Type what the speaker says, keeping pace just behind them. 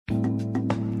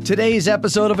Today's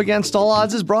episode of Against All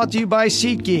Odds is brought to you by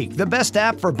SeatGeek, the best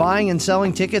app for buying and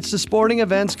selling tickets to sporting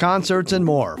events, concerts, and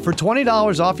more. For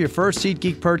 $20 off your first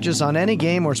SeatGeek purchase on any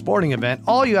game or sporting event,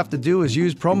 all you have to do is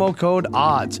use promo code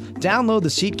ODDS. Download the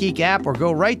SeatGeek app or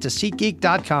go right to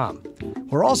SeatGeek.com.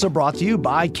 We're also brought to you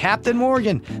by Captain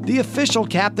Morgan, the official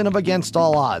captain of Against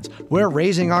All Odds. We're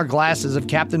raising our glasses of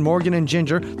Captain Morgan and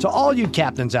Ginger to all you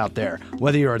captains out there.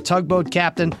 Whether you're a tugboat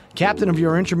captain, captain of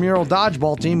your intramural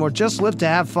dodgeball team, or just live to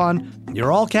have fun,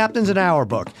 you're all captains in our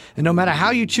book. And no matter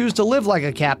how you choose to live like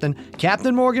a captain,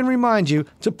 Captain Morgan reminds you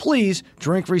to please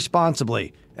drink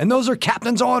responsibly. And those are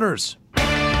Captain's orders.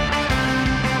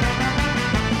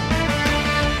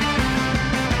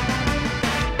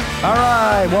 All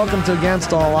right, welcome to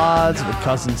Against All Odds with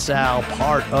Cousin Sal,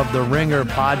 part of the Ringer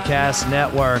Podcast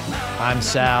Network. I'm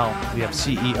Sal. We have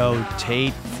CEO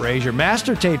Tate Frazier,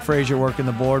 Master Tate Frazier, working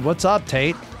the board. What's up,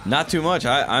 Tate? Not too much.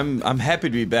 I'm happy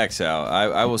to be back, Sal.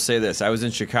 I will say this. I was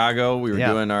in Chicago. We were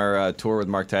doing our tour with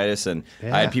Mark Titus, and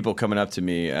I had people coming up to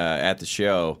me at the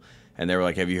show, and they were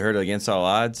like, have you heard of Against All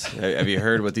Odds? Have you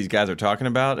heard what these guys are talking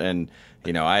about? And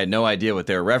you know, I had no idea what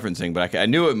they were referencing, but I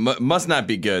knew it must not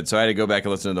be good, so I had to go back and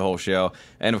listen to the whole show.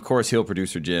 And, of course, heel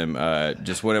producer Jim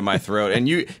just went in my throat. And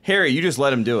Harry, you just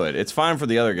let him do it. It's fine for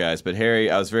the other guys, but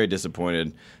Harry, I was very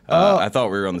disappointed. I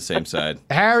thought we were on the same side.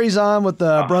 Harry's on with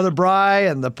Brother Bry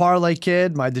and the Parlay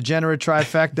Kid, my degenerate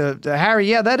trifecta. Harry,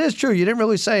 yeah, that is true. You didn't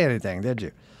really say anything, did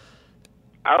you?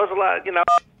 I was allowed,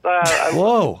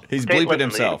 Whoa. He's bleeping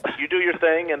himself. You do your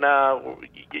thing, and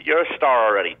you're a star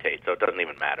already, Tate, so it doesn't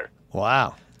even matter.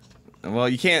 Wow. Well,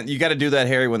 you can't. You got to do that,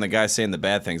 Harry, when the guy's saying the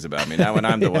bad things about me. Not when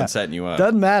I'm the one setting you up.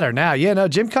 Doesn't matter now. Yeah, no,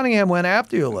 Jim Cunningham went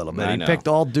after you a little bit. He picked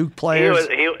all Duke players.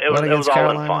 It was all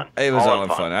in fun. It was all in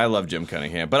fun. I love Jim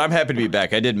Cunningham. But I'm happy to be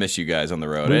back. I did miss you guys on the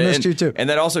road. We missed you, too. And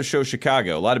that also shows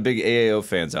Chicago. A lot of big AAO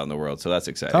fans out in the world, so that's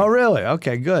exciting. Oh, really?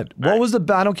 Okay, good. What was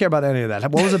I don't care about any of that.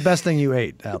 What was the best thing you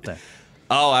ate out there?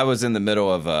 Oh, I was in the middle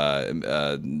of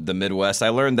the Midwest. I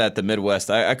learned that the Midwest,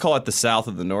 I call it the South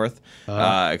of the North,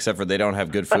 except for they don't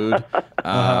have good food.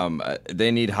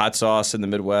 They need hot sauce in the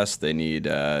Midwest. They need,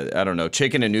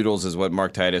 chicken and noodles is what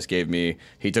Mark Titus gave me.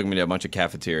 He took me to a bunch of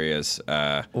cafeterias.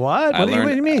 What? What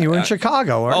do you mean? You were in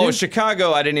Chicago, weren't you?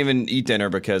 Chicago, I didn't even eat dinner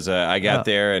because I got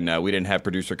there and we didn't have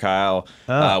producer Kyle.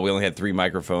 We only had 3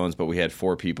 microphones, but we had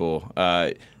 4 people.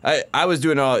 I was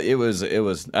doing I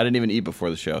didn't even eat before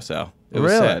the show, Sal. It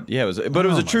was sad. Yeah, it was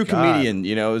a true comedian.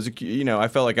 You know, I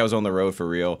felt like I was on the road for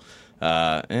real,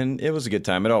 and it was a good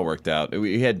time. It all worked out.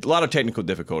 We had a lot of technical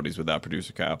difficulties without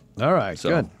producer Kyle. All right,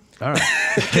 good. All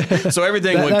right. So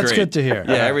everything went great. That's good to hear.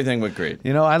 Yeah, everything went great.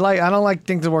 You know, I don't like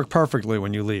things to work perfectly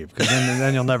when you leave, because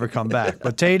then you'll never come back.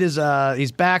 But Tate is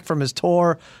he's back from his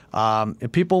tour.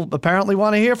 People apparently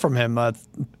want to hear from him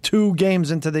 2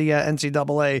 games into the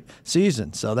NCAA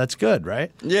season, so that's good,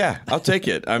 right? Yeah, I'll take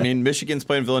it. I mean, Michigan's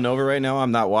playing Villanova right now.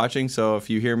 I'm not watching, so if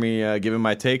you hear me giving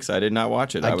my takes, I did not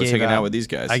watch it. I was hanging out with these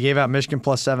guys. I gave out Michigan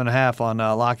plus 7.5 on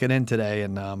Lock It In today,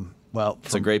 and well,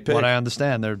 it's a great pick. What I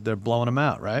understand, they're blowing them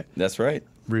out, right? That's right.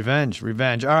 Revenge.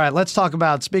 All right, let's talk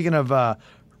about, speaking of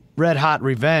red hot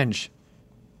revenge,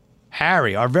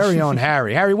 Harry, our very own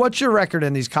Harry. Harry, what's your record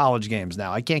in these college games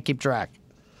now? I can't keep track.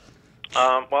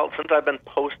 Well, since I've been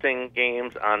posting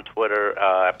games on Twitter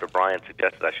after Brian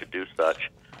suggested I should do such,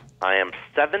 I am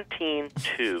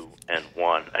 17-2-1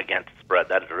 against the spread.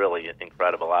 That is really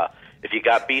incredible. If you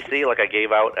got BC, like I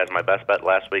gave out as my best bet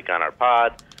last week on our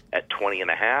pod, at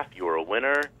 20.5, you were a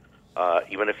winner.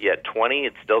 Even if you had 20,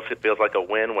 it still feels like a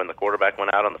win when the quarterback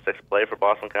went out on the 6th play for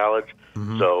Boston College.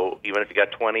 Mm-hmm. So even if you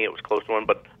got 20, it was close to one.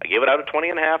 But I gave it out at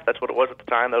 20.5. That's what it was at the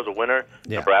time. That was a winner.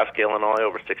 Yeah. Nebraska, Illinois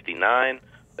over 69.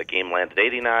 The game landed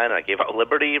 89. And I gave out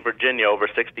Liberty, Virginia over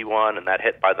 61, and that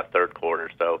hit by the 3rd quarter.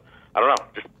 So I don't know,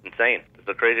 just insane. It's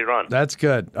a crazy run. That's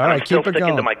good. All right, keep it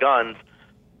going. I'm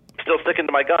still sticking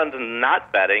to my guns and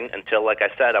not betting until, like I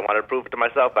said, I wanted to prove it to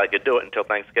myself I could do it until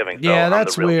Thanksgiving. So yeah,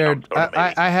 that's weird.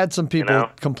 I had some people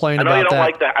complain about that. I know you don't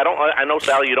like that. I know,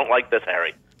 Sal, you don't like this,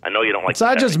 Harry. I know you don't like. It's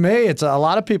not just me. It's a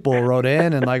lot of people wrote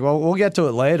in and like, well, we'll get to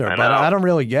it later. But I don't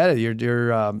really get it.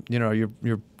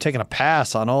 You're taking a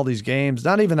pass on all these games.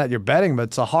 Not even that you're betting, but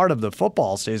it's the heart of the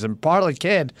football season. Parlay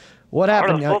Kid. What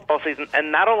happened? Part of the football season,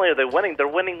 and not only are they winning, they're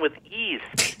winning with ease.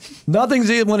 Nothing's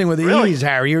winning with ease,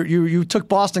 Harry. You took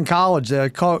Boston College. The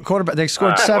quarterback. They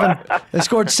scored 7. They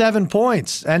scored 7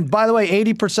 points. And by the way,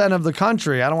 80% of the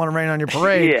country. I don't want to rain on your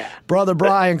parade. Yeah. Brother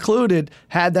Bry included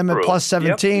had them at plus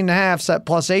 17.5, set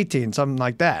plus 18, something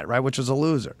like that, right? Which was a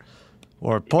loser.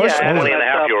 Or push. Yeah,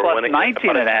 20.5, you were winning.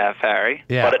 19.5, Harry.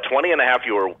 Yeah. But at 20.5,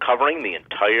 you were covering the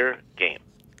entire game.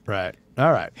 Right.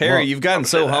 All right. Harry, you've gotten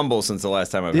so humble since the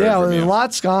last time I've heard from you.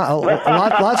 Lots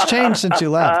changed since you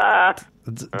left.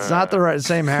 It's not the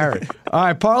same Harry. All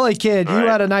right, Parlay Kid, you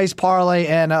had a nice parlay,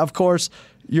 and of course,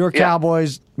 your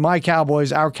Cowboys, my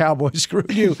Cowboys, our Cowboys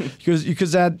screwed you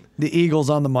because had the Eagles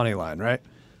on the money line, right?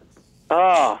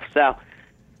 Oh, so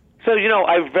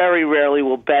I very rarely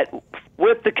will bet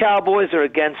with the Cowboys or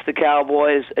against the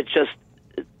Cowboys. It's just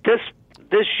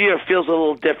this year feels a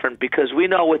little different because we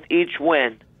know with each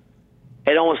win,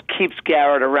 it almost keeps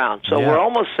Garrett around. So we're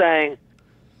almost saying,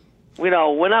 we're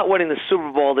not winning the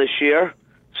Super Bowl this year.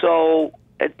 So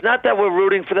it's not that we're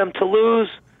rooting for them to lose,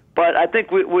 but I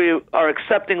think we are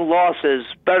accepting losses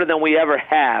better than we ever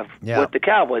have with the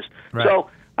Cowboys. Right. So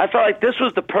I felt like this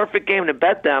was the perfect game to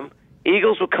bet them.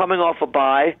 Eagles were coming off a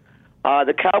bye.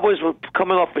 The Cowboys were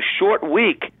coming off a short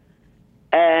week.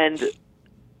 And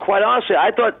quite honestly,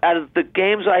 I thought out of the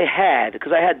games I had,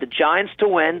 because I had the Giants to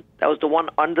win, that was the one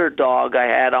underdog I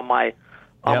had on my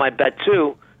bet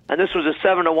too, and this was a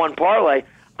 7-1 parlay.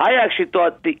 I actually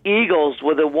thought the Eagles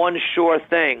were the one sure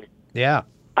thing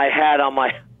I had on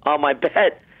my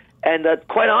bet. And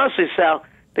quite honestly, Sal,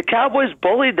 the Cowboys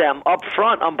bullied them up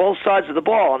front on both sides of the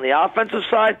ball, on the offensive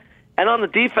side and on the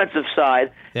defensive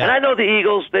side. Yeah. And I know the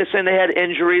Eagles, they're saying they had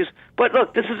injuries, but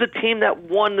look, this is a team that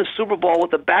won the Super Bowl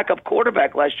with a backup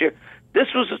quarterback last year. This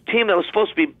was a team that was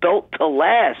supposed to be built to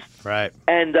last. Right.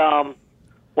 And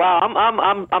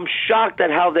wow, I'm shocked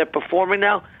at how they're performing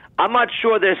now. I'm not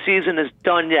sure their season is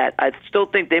done yet. I still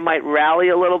think they might rally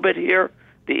a little bit here,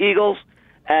 the Eagles.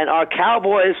 And our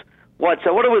Cowboys, what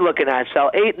are we looking at, Sal?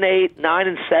 8-8,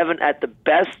 9-7 at the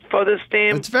best for this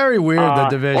team. It's very weird, the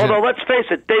division. Although, let's face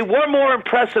it, they were more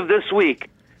impressive this week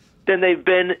than they've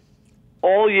been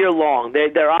all year long.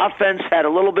 Their offense had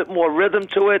a little bit more rhythm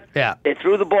to it. Yeah. They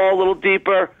threw the ball a little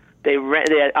deeper. They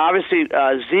had, obviously,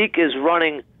 Zeke is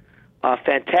running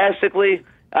fantastically.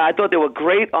 I thought they were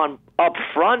great up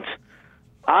front.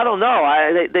 I don't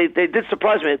know. They did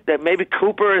surprise me that maybe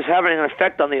Cooper is having an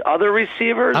effect on the other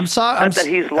receivers. That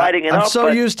he's lighting it up. I'm so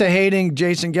used to hating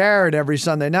Jason Garrett every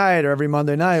Sunday night or every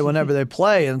Monday night whenever they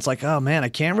play, and it's like, oh man, I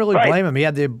can't really blame him. He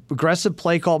had the aggressive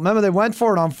play call. Remember, they went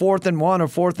for it on 4th and 1 or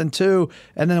 4th and 2,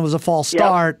 and then it was a false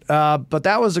start. But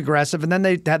that was aggressive, and then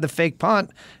they had the fake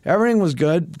punt. Everything was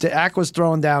good. Dak was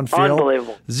throwing downfield.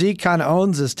 Unbelievable. Zeke kind of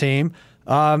owns this team.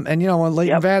 And, when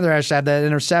Leighton Vander Esch had that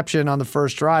interception on the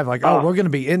first drive, we're going to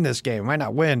be in this game. We might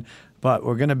not win, but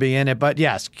we're going to be in it. But,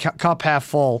 yes, cup half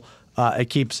full. It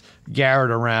keeps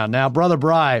Garrett around. Now, Brother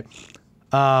Bry,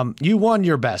 you won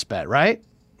your best bet, right?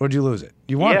 Or did you lose it?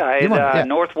 You won. Yeah, I had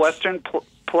Northwestern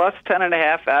plus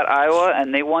 10.5 at Iowa,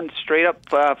 and they won straight up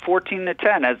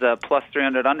 14-10 as a plus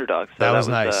 300 underdog. So that was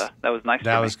nice. That was nice.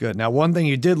 That was good. Now, one thing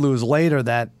you did lose later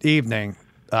that evening,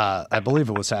 I believe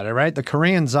it was Saturday, right? The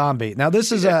Korean Zombie. Now,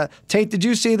 this is Tate, did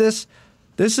you see this?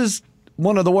 This is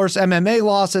one of the worst MMA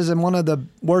losses and one of the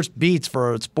worst beats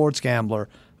for a sports gambler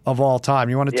of all time.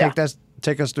 You want to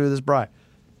take us through this, Bri?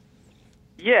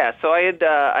 Yeah, so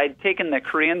I'd taken the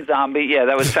Korean Zombie. Yeah,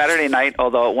 that was Saturday night,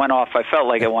 although it went off. I felt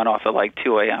like it went off at like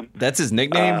 2 a.m. That's his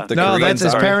nickname? The no, Korean that's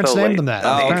his Zombie? parents named him that.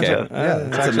 Oh, okay.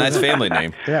 That's a nice family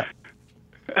name. Yeah.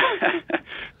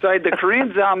 So I had the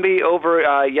Korean Zombie over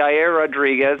Yair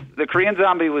Rodriguez. The Korean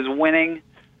Zombie was winning.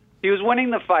 He was winning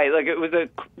the fight. Like, it was a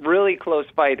really close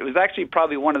fight. It was actually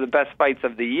probably one of the best fights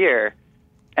of the year.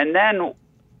 And then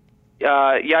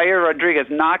Yair Rodriguez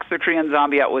knocks the Korean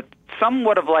Zombie out with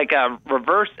somewhat of like a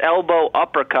reverse elbow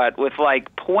uppercut with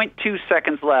like 0.2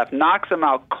 seconds left, knocks him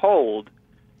out cold.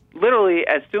 Literally,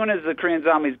 as soon as the Korean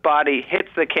Zombie's body hits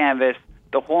the canvas,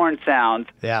 the horn sounds.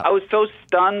 Yeah. I was so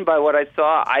stunned by what I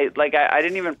saw. I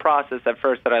didn't even process at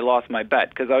first that I lost my bet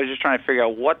because I was just trying to figure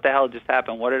out what the hell just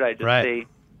happened. What did I just see?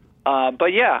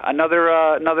 But yeah,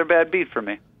 another bad beat for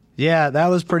me. Yeah, that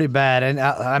was pretty bad. And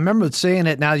I remember seeing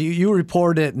it. Now, you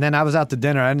reported it, and then I was out to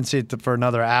dinner. I didn't see it for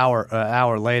another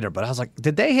hour later. But I was like,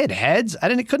 did they hit heads?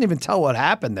 Couldn't even tell what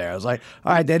happened there. I was like,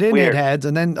 all right, they didn't hit heads.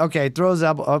 And then, okay, throws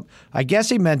elbow up. I guess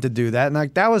he meant to do that.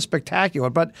 And that was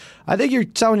spectacular. But I think you're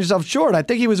selling yourself short. I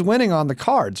think he was winning on the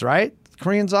cards, right?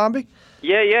 Korean Zombie?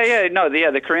 Yeah. No,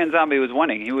 the Korean Zombie was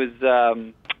winning. He was,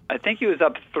 I think he was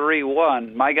up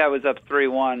 3-1. My guy was up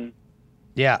 3-1.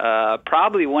 Yeah.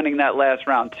 Probably winning that last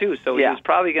round, too. So he was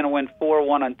probably going to win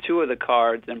 4-1 on 2 of the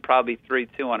cards and probably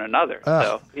 3-2 on another.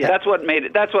 That's what made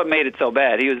it so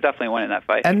bad. He was definitely winning that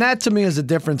fight. And that, to me, is the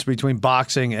difference between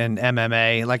boxing and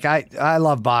MMA. Like, I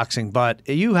love boxing, but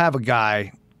you have a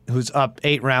guy who's up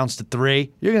 8 rounds to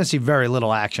 3, you're going to see very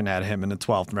little action at him in the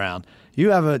 12th round.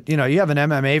 You have an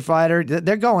MMA fighter.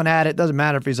 They're going at it. Doesn't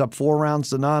matter if he's up 4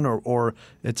 rounds to none or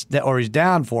he's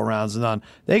down 4 rounds to none.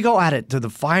 They go at it to the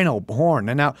final horn.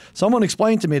 And now someone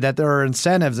explained to me that there are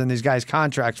incentives in these guys'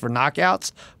 contracts for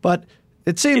knockouts, but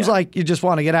it seems like you just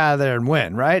want to get out of there and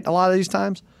win, right? A lot of these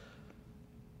times.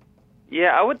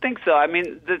 Yeah, I would think so. I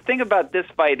mean, the thing about this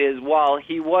fight is while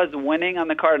he was winning on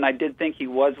the card, and I did think he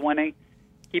was winning,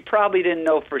 he probably didn't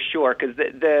know for sure because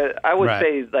I would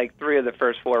say like 3 of the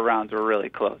first 4 rounds were really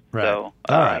close. Right. So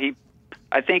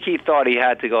I think he thought he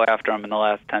had to go after him in the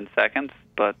last 10 seconds,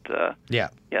 but that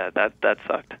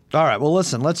sucked. All right, well,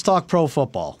 listen, let's talk pro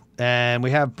football. And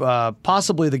we have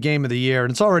possibly the game of the year,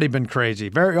 and it's already been crazy,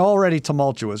 already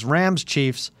tumultuous.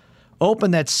 Rams-Chiefs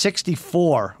opened at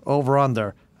 64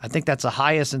 over-under. I think that's the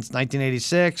highest since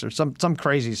 1986 or some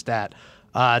crazy stat.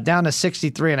 Down to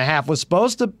 63.5. Was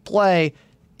supposed to play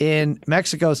in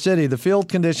Mexico City. The field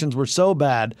conditions were so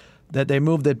bad that they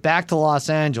moved it back to Los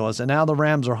Angeles, and now the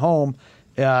Rams are home,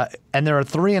 and they're a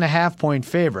 3.5-point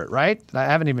favorite, right? I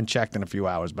haven't even checked in a few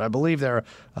hours, but I believe they're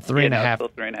a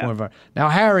 3.5 point favorite. Now,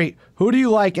 Harry, who do you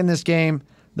like in this game?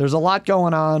 There's a lot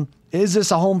going on. Is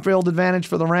this a home field advantage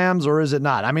for the Rams, or is it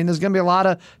not? I mean, there's going to be a lot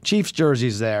of Chiefs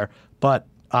jerseys there, but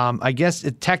I guess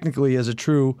it technically is a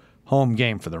true home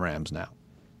game for the Rams now.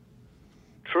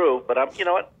 True, but you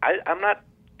know what? I'm not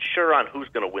sure on who's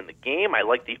going to win the game. I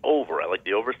like the over. I like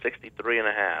the over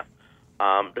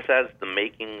 63.5. This has the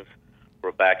makings for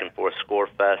a back-and-forth score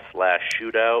fest /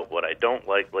 shootout. What I don't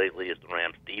like lately is the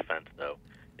Rams' defense, though.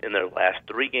 In their last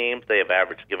 3 games, they have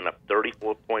averaged giving up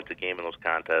 34 points a game in those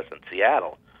contests, and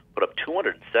Seattle put up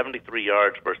 273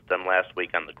 yards versus them last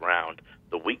week on the ground.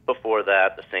 The week before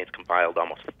that, the Saints compiled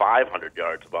almost 500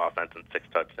 yards of offense and 6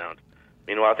 touchdowns.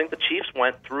 Meanwhile, I think the Chiefs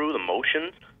went through the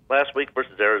motions last week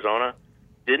versus Arizona.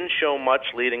 Didn't show much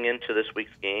leading into this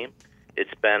week's game.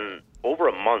 It's been over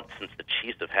a month since the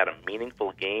Chiefs have had a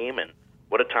meaningful game, and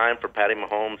what a time for Patty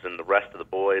Mahomes and the rest of the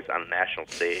boys on the national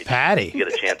stage. Patty. To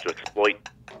get a chance to exploit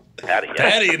Patty. Yeah,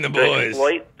 Patty and the boys.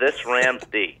 Exploit this Rams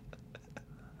D.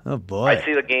 Oh, boy. I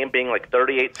see the game being like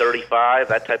 38-35,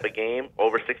 that type of game.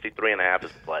 Over 63.5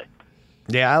 is the play.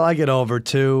 Yeah, I like it over,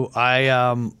 too.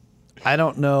 I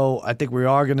don't know. I think we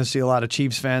are going to see a lot of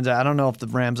Chiefs fans. I don't know if the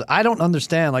Rams – I don't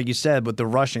understand, like you said, with the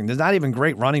rushing. There's not even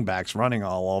great running backs running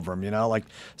all over them, you know? Like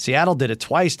Seattle did it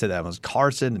twice to them. It was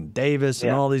Carson and Davis and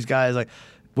all these guys. Like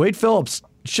Wade Phillips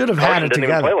should have had it didn't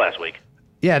together. Even play last week.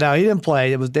 Yeah, no, he didn't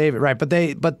play. It was David, right? But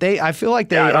they. I feel like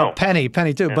they.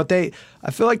 Penny too. Yeah. But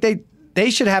I feel like they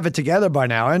should have it together by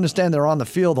now. I understand they're on the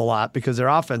field a lot because their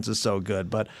offense is so good,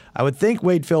 but I would think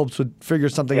Wade Phillips would figure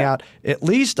something out, at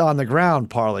least on the ground,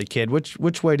 Parlay Kid.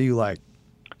 Which way do you like?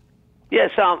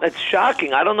 Yes, it's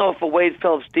shocking. I don't know if a Wade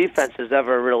Phillips defense has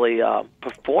ever really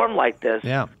performed like this.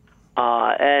 Yeah.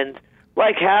 And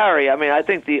like Harry, I mean, I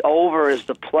think the over is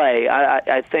the play.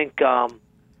 I think how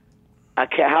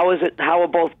are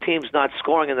both teams not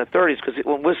scoring in the 30s? Because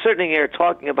when we're sitting here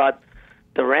talking about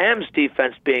the Rams'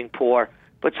 defense being poor,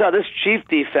 but so this Chief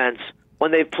defense,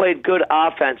 when they've played good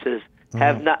offenses,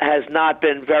 has not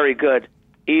been very good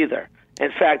either.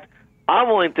 In fact, I'm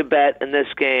willing to bet in this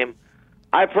game.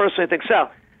 I personally think so.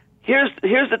 Here's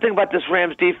the thing about this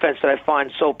Rams defense that I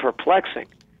find so perplexing.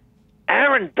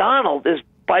 Aaron Donald is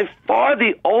by far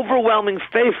the overwhelming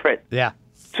favorite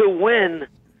to win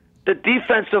the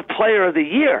Defensive Player of the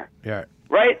Year. Yeah.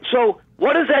 Right? So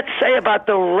what does that say about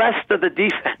the rest of the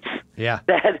defense? Yeah.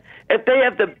 That if they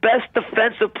have the best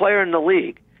defensive player in the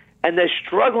league and they're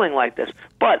struggling like this.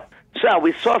 But, Sal,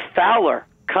 we saw Fowler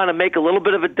kind of make a little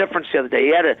bit of a difference the other day.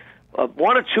 He had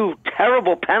one or two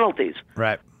terrible penalties.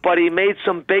 Right. But he made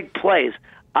some big plays.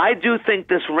 I do think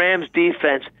this Rams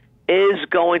defense is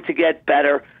going to get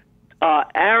better.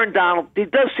 Aaron Donald, he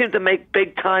does seem to make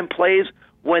big-time plays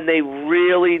when they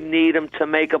really need him to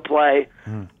make a play.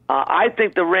 I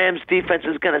think the Rams defense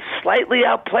is going to slightly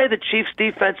outplay the Chiefs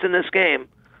defense in this game.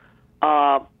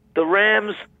 The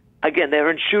Rams, again,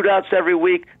 they're in shootouts every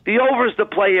week. The over is the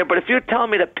play here, but if you're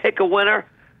telling me to pick a winner,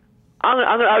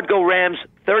 I would go Rams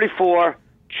 34,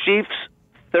 Chiefs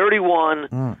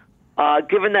 31,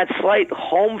 given that slight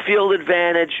home field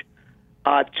advantage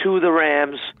to the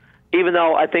Rams, even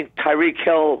though I think Tyreek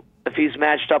Hill, if he's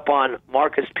matched up on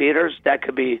Marcus Peters, that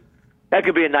could be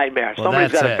a nightmare. Well,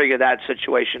 somebody's got to figure that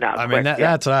situation out.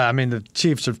 I mean, the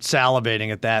Chiefs are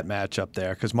salivating at that matchup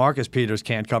there because Marcus Peters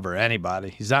can't cover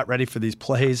anybody. He's not ready for these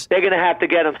plays. They're going to have to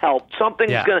get him help.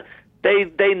 Something's going to.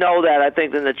 They know that, I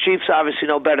think, and the Chiefs obviously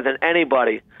know better than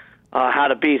anybody how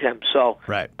to beat him. So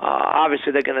right.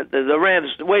 Obviously the Rams,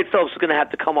 Wade Phillips is going to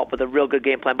have to come up with a real good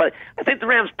game plan. But I think the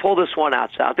Rams pull this one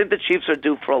out, Sal. I think the Chiefs are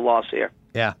due for a loss here.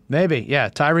 Yeah, maybe. Yeah,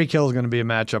 Tyreek Hill is going to be a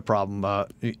matchup problem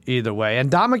either way.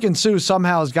 And Ndamukong Suh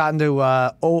somehow has gotten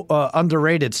to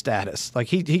underrated status. Like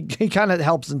he kind of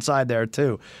helps inside there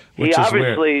too, which is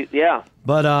weird. Yeah.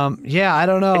 But I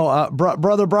don't know,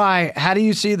 Brother Bry. How do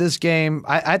you see this game?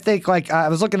 I think I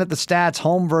was looking at the stats,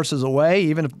 home versus away.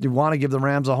 Even if you want to give the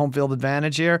Rams a home field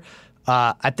advantage here,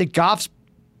 I think Goff's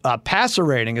passer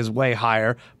rating is way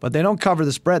higher, but they don't cover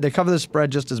the spread. They cover the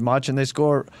spread just as much, and they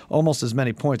score almost as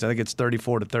many points. I think it's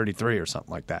 34-33 or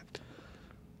something like that.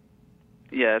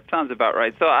 Yeah, it sounds about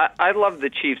right. So I love the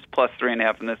Chiefs plus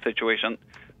 3.5 in this situation.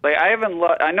 Like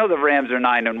I know the Rams are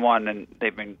 9-1 and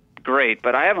they've been great,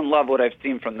 but I haven't loved what I've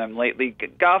seen from them lately.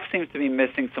 Goff seems to be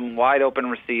missing some wide open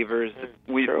receivers.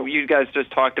 You guys just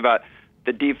talked about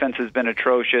the defense has been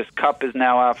atrocious. Kupp is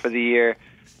now out for the year.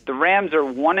 The Rams are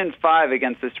 1-5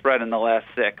 against the spread in the last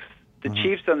 6. The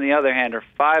Chiefs, on the other hand, are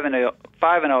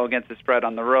 5-0 against the spread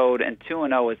on the road, and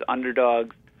 2-0 as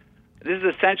underdogs. This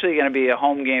is essentially going to be a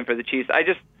home game for the Chiefs.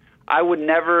 I would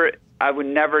never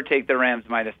take the Rams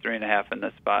minus 3.5 in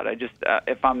this spot.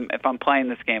 If I'm playing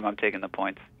this game, I'm taking the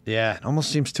points. Yeah, it almost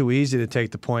seems too easy to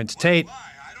take the points. Tate,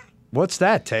 what's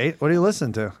that, Tate? What are you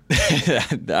listening to?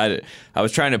 I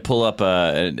was trying to pull up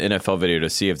an NFL video to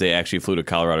see if they actually flew to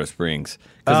Colorado Springs.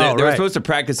 Because they were supposed to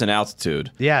practice in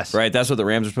altitude. Yes. Right? That's what the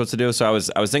Rams are supposed to do. So I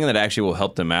was thinking that actually will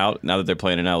help them out now that they're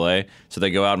playing in L.A. So they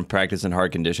go out and practice in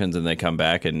hard conditions, and they come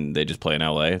back, and they just play in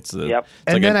L.A.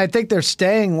 I think they're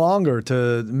staying longer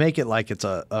to make it like it's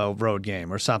a road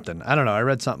game or something. I don't know. I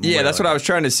read something. Yeah, that's what I was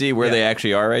trying to see where they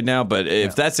actually are right now. But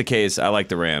if that's the case, I like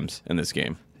the Rams in this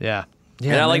game. Yeah.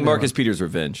 Yeah, and I like Marcus Peters'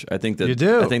 revenge. I think that you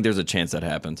do. I think there's a chance that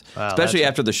happens, wow, especially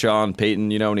after the Sean Payton.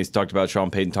 When he's talked about Sean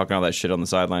Payton talking all that shit on the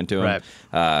sideline to him. Right.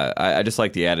 I just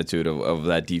like the attitude of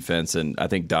that defense, and I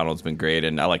think Donald's been great,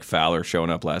 and I like Fowler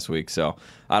showing up last week. So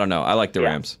I don't know. I like the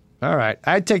Rams. All right,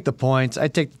 I'd take the points.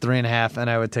 I'd take the 3.5, and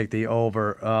I would take the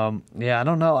over. I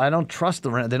don't know. I don't trust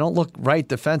the Rams. They don't look right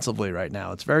defensively right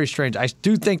now. It's very strange. I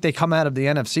do think they come out of the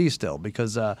NFC still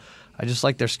because I just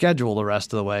like their schedule the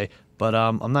rest of the way. But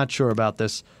I'm not sure about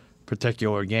this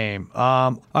particular game.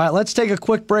 All right, let's take a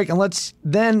quick break, and let's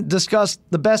then discuss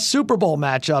the best Super Bowl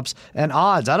matchups and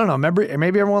odds. I don't know.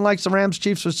 Maybe everyone likes the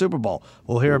Rams-Chiefs for Super Bowl.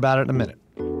 We'll hear about it in a minute.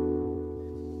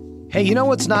 Hey, you know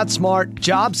what's not smart?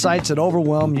 Job sites that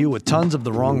overwhelm you with tons of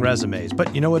the wrong resumes.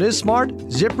 But you know what is smart?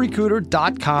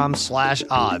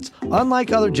 ZipRecruiter.com/odds.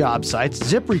 Unlike other job sites,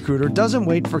 ZipRecruiter doesn't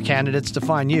wait for candidates to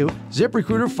find you.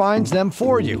 ZipRecruiter finds them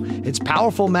for you. Its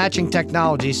powerful matching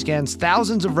technology scans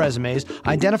thousands of resumes,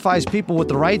 identifies people with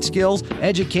the right skills,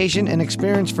 education, and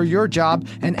experience for your job,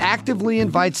 and actively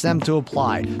invites them to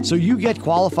apply. So you get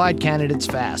qualified candidates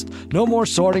fast. No more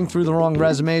sorting through the wrong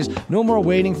resumes. No more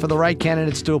waiting for the right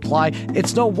candidates to apply.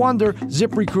 It's no wonder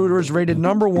ZipRecruiter is rated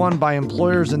 #1 by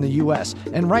employers in the U.S.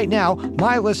 And right now,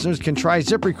 my listeners can try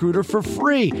ZipRecruiter for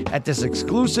free at this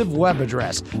exclusive web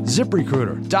address,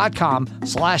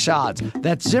 ZipRecruiter.com/odds.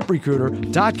 That's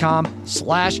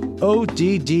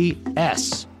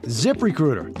ZipRecruiter.com/ODDS.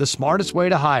 ZipRecruiter, the smartest way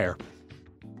to hire.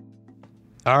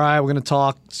 All right, we're going to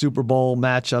talk Super Bowl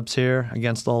matchups here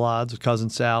against all odds with Cousin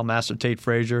Sal, Master Tate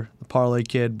Frazier, the Parlay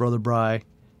Kid, Brother Bry,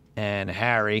 and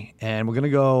Harry. And we're going to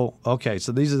go, okay,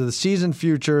 so these are the season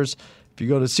futures. If you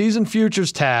go to season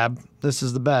futures tab, this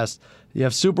is the best. You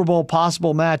have Super Bowl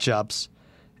possible matchups.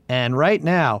 And right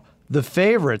now, the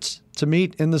favorites to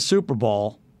meet in the Super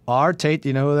Bowl are, Tate, do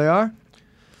you know who they are?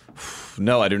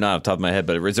 No, I do not off the top of my head,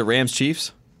 but is it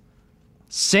Rams-Chiefs?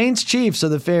 Saints-Chiefs are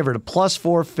the favorite at plus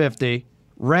 450.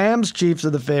 Rams-Chiefs are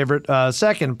the favorite,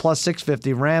 second, plus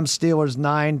 650. Rams-Steelers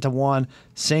 9-1.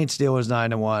 Saints-Steelers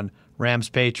 9-1.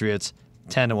 Rams-Patriots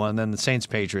 10-1. Then the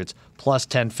Saints-Patriots plus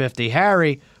 1050.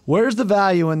 Harry, where's the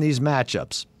value in these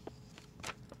matchups?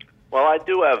 Well, I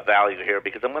do have value here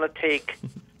because I'm not going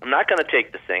to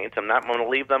take the Saints. I'm going to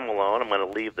leave them alone. I'm going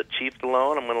to leave the Chiefs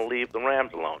alone. I'm going to leave the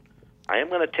Rams alone. I am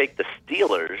going to take the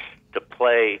Steelers to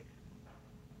play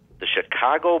the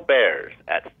Chicago Bears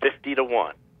at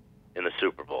 50-1 in the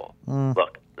Super Bowl.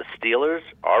 Look, the Steelers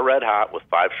are red hot with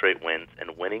 5 straight wins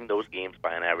and winning those games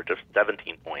by an average of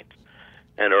 17 points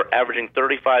and are averaging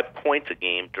 35 points a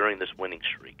game during this winning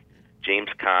streak. James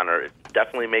Conner is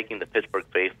definitely making the Pittsburgh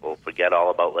faithful forget all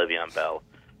about Le'Veon Bell.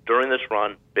 During this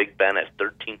run, Big Ben has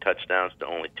 13 touchdowns to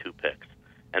only 2 picks.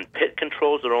 And Pitt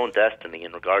controls their own destiny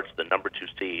in regards to the number 2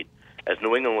 seed, as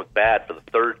New England looked bad for the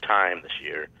 3rd time this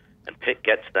year, and Pitt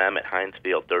gets them at Heinz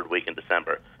Field 3rd week in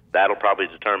December. That'll probably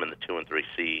determine the 2 and 3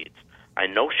 seeds. I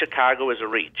know Chicago is a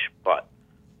reach, but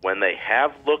when they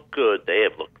have looked good, they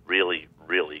have looked really,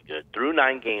 really good. Through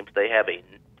 9 games, they have a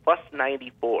plus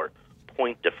 94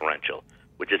 point differential,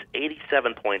 which is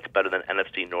 87 points better than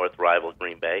NFC North rival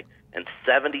Green Bay and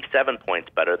 77 points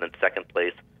better than second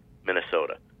place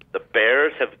Minnesota. The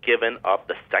Bears have given up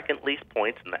the second least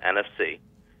points in the NFC.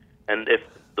 And if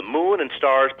the moon and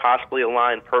stars possibly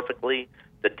align perfectly,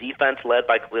 the defense led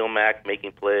by Khalil Mack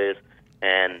making plays,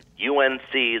 and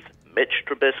UNC's Mitch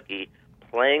Trubisky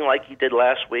playing like he did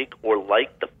last week, or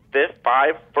like the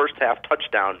 5 first-half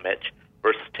touchdown Mitch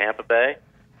versus Tampa Bay,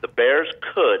 the Bears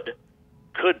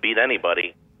could beat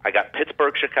anybody. I got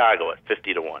Pittsburgh, Chicago at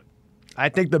 50-1. I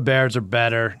think the Bears are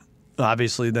better,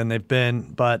 obviously, than they've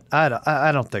been, but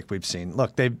I don't think we've seen.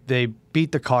 Look, they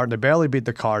beat the Cardinals. They barely beat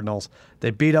the Cardinals.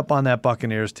 They beat up on that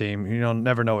Buccaneers team. You don't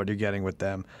never know what you're getting with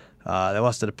them. They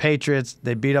lost to the Patriots.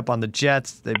 They beat up on the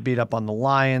Jets. They beat up on the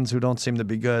Lions, who don't seem to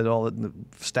be good.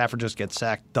 Stafford just gets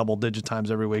sacked double-digit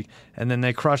times every week. And then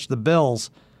they crushed the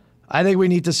Bills. I think we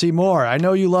need to see more. I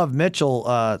know you love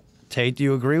Mitchell, Tate. Do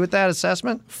you agree with that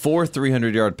assessment? 4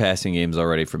 300-yard passing games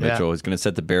already for Mitchell. Yeah. He's going to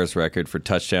set the Bears record for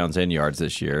touchdowns and yards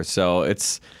this year. So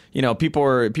it's, people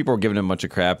are giving him a bunch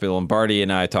of crap. Lombardi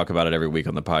and I talk about it every week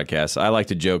on the podcast. I like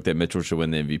to joke that Mitchell should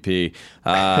win the MVP.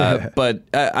 But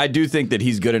I do think that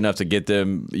he's good enough to get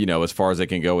them, as far as they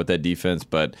can go with that defense.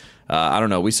 But I don't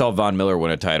know. We saw Von Miller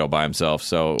win a title by himself.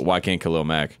 So why can't Khalil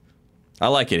Mack? I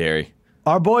like it, Harry.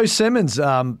 Our boy Simmons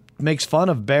makes fun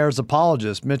of Bears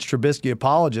apologists, Mitch Trubisky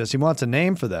apologists. He wants a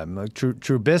name for them.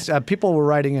 Trubisky. People were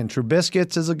writing in.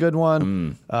 Trubiscuits is a good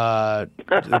one.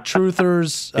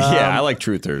 Truthers. I like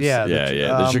Truthers. Yeah.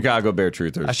 The Chicago Bear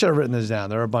Truthers. I should have written this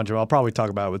down. There are a bunch of them. I'll probably talk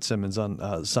about it with Simmons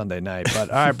on Sunday night. But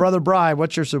all right, Brother Bry,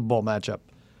 what's your Super Bowl matchup?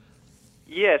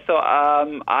 Yeah, so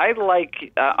I'm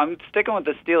sticking with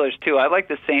the Steelers, too. I like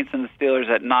the Saints and the Steelers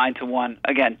at 9-1.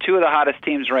 Again, 2 of the hottest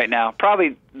teams right now.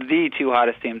 Probably the 2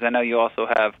 hottest teams. I know you also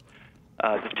have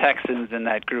the Texans in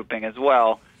that grouping as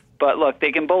well. But, look,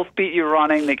 they can both beat you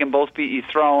running. They can both beat you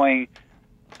throwing.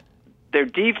 Their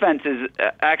defenses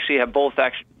have both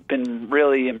been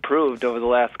really improved over the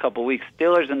last couple of weeks.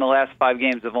 Steelers in the last 5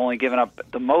 games have only given up,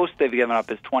 the most they've given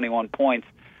up is 21 points.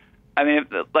 I mean,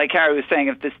 like Harry was saying,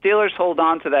 if the Steelers hold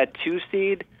on to that 2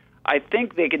 seed, I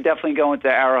think they could definitely go into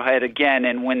Arrowhead again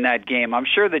and win that game. I'm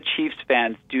sure the Chiefs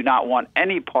fans do not want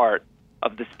any part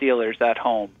of the Steelers at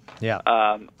home. Yeah.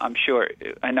 I'm sure.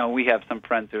 I know we have some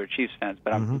friends who are Chiefs fans,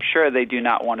 but I'm sure they do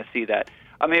not want to see that.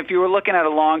 I mean, if you were looking at a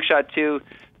long shot, too,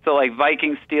 so like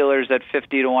Vikings Steelers at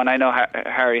 50-1. I know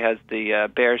Harry has the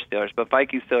Bears Steelers, but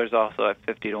Vikings Steelers also at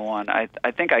 50-1.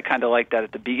 I think I kind of like that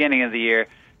at the beginning of the year.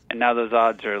 And now those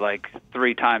odds are like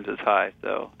 3 times as high.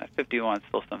 So at 51,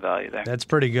 still some value there. That's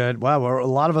pretty good. Wow, a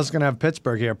lot of us are going to have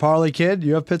Pittsburgh here. Parlay Kid,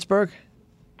 you have Pittsburgh?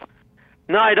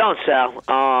 No, I don't, Sal.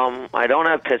 I don't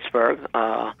have Pittsburgh.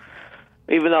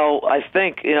 Even though I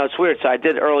think, it's weird. So I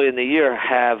did early in the year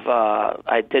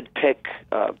I did pick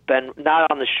Ben,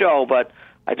 not on the show, but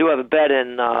I do have a bet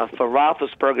in for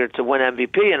Roethlisberger to win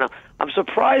MVP. And I'm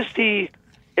surprised he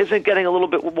isn't getting a little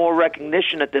bit more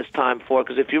recognition at this time for it,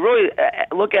 because if you really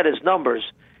look at his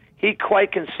numbers, he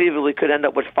quite conceivably could end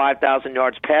up with 5,000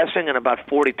 yards passing and about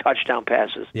 40 touchdown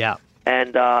passes. Yeah.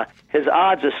 And his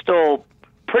odds are still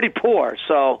pretty poor,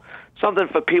 so something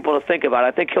for people to think about.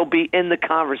 I think he'll be in the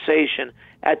conversation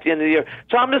at the end of the year.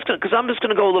 So I'm just going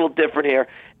to go a little different here,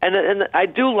 and I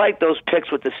do like those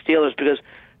picks with the Steelers, because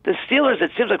the Steelers,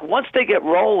 it seems like once they get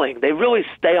rolling, they really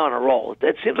stay on a roll.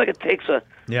 It seems like it takes a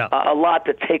lot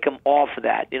to take them off of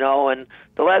that, and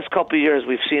the last couple of years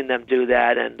we've seen them do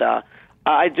that, and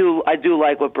I do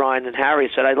like what Brian and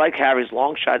Harry said. I like Harry's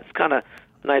long shot. It's kind of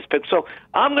a nice pick. So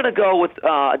I'm going to go with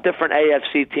a different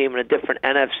AFC team and a different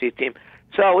NFC team.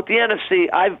 So with the NFC,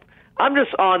 I'm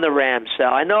just on the Rams. So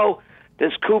I know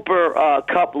this Cooper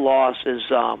Kupp loss is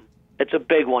it's a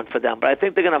big one for them, but I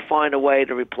think they're going to find a way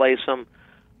to replace him.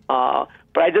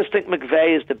 But I just think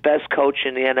McVay is the best coach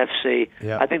in the NFC.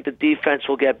 Yeah. I think the defense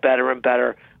will get better and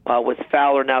better with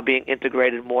Fowler now being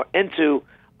integrated more into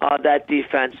that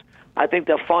defense. I think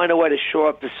they'll find a way to shore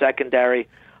up the secondary.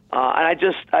 And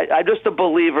I'm just a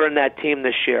believer in that team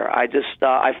this year.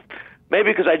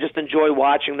 Maybe because I just enjoy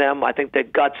watching them. I think they're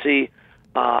gutsy.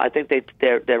 I think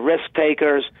they're risk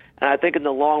takers. And I think in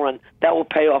the long run that will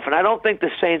pay off. And I don't think the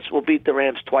Saints will beat the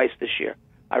Rams twice this year.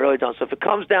 I really don't. So if it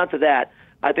comes down to that,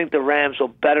 I think the Rams will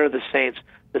better the Saints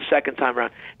the second time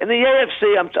around. In the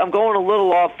AFC, I'm going a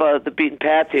little off the beaten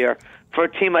path here for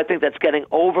a team I think that's getting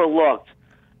overlooked,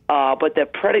 but they're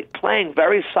playing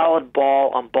very solid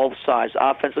ball on both sides,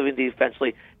 offensively and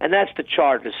defensively, and that's the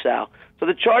Chargers, Sal. So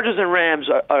the Chargers and Rams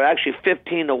are actually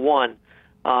 15-1.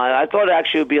 I thought it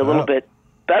actually would be a little bit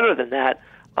better than that.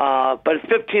 but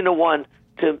 15-1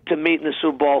 to meet in the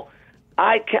Super Bowl.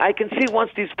 I can see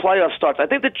once these playoffs starts, I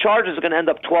think the Chargers are going to end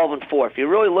up 12-4. If you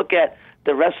really look at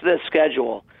the rest of their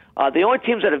schedule, the only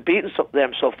teams that have beaten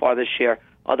them so far this year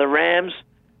are the Rams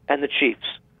and the Chiefs.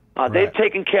 Right. They've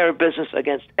taken care of business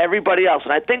against everybody else,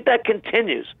 and I think that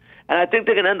continues. And I think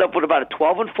they're going to end up with about a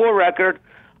 12-4 record.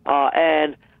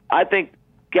 And I think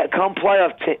come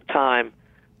playoff time,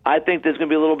 I think there's going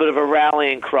to be a little bit of a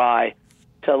rallying cry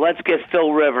to let's get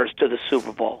Phil Rivers to the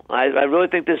Super Bowl. I really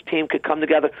think this team could come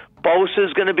together.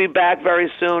 Bosa's going to be back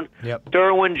very soon. Yep.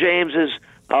 Derwin James is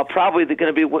probably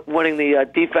going to be winning the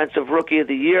Defensive Rookie of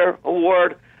the Year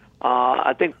award.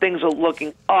 I think things are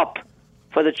looking up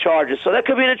for the Chargers. So that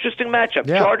could be an interesting matchup.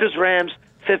 Yeah. Chargers-Rams,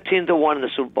 15-1 in the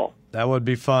Super Bowl. That would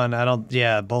be fun.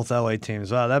 Both LA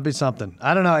teams. Wow, that'd be something.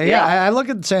 I don't know. Yeah, I look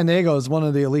at San Diego as one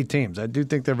of the elite teams. I do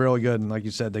think they're really good, and like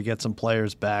you said, they get some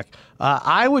players back.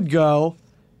 I would go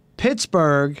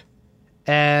Pittsburgh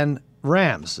and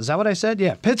Rams. Is that what I said?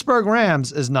 Yeah, Pittsburgh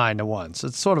Rams is 9-1. So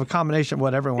it's sort of a combination of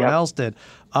what everyone else did.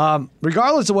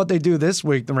 Regardless of what they do this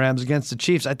week, the Rams against the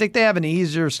Chiefs, I think they have an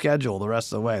easier schedule the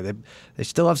rest of the way. They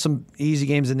still have some easy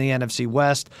games in the NFC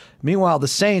West. Meanwhile, the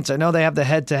Saints, I know they have the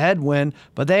head-to-head win,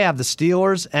 but they have the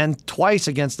Steelers and twice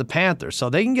against the Panthers. So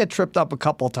they can get tripped up a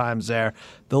couple times there.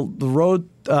 The road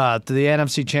to the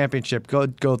NFC Championship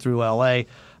go through L.A.,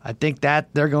 I think that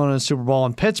they're going to the Super Bowl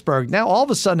in Pittsburgh. Now all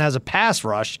of a sudden has a pass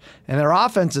rush, and their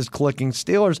offense is clicking.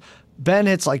 Steelers, Ben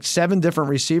hits like 7 different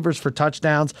receivers for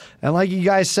touchdowns. And like you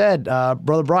guys said,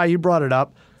 Brother Brian, you brought it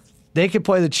up, they could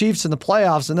play the Chiefs in the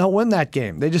playoffs, and they'll win that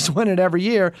game. They just win it every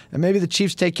year, and maybe the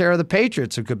Chiefs take care of the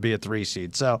Patriots, who could be a 3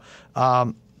 seed. So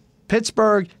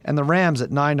Pittsburgh and the Rams at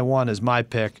 9-1 is my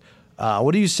pick.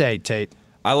 What do you say, Tate?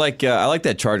 I like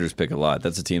that Chargers pick a lot.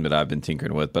 That's a team that I've been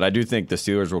tinkering with. But I do think the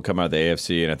Steelers will come out of the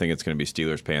AFC, and I think it's going to be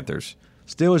Steelers-Panthers.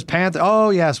 Steelers-Panthers.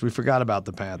 Oh, yes, we forgot about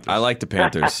the Panthers. I like the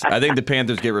Panthers. I think the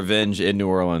Panthers get revenge in New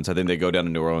Orleans. I think they go down to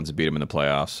New Orleans and beat them in the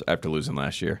playoffs after losing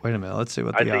last year. Wait a minute. Let's see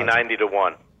what the odds are. I think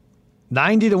 90-1.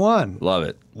 90-1. Love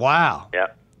it. Wow. Yeah.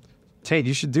 Tate,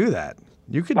 you should do that.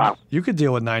 You could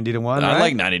deal with 90-1. I right?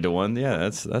 like 90-1. Yeah,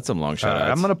 that's some long shot.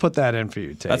 I'm going to put that in for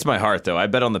you, Tate. That's my heart, though. I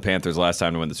bet on the Panthers last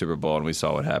time to win the Super Bowl, and we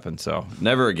saw what happened. So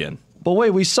never again. But wait,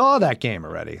 we saw that game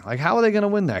already. Like, how are they going to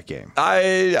win that game?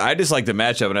 I just like the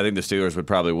matchup, and I think the Steelers would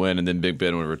probably win, and then Big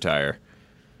Ben would retire.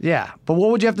 Yeah, but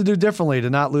what would you have to do differently to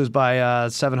not lose by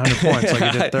 700 points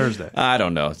like you did Thursday? I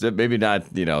don't know. Maybe not,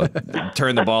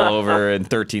 turn the ball over in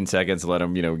 13 seconds and let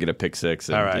them, get a pick six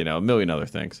and, a million other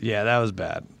things. Yeah, that was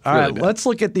bad. All right, let's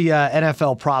look at the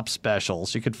NFL prop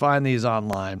specials. You can find these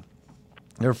online.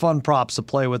 They're fun props to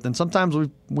play with, and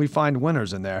sometimes we find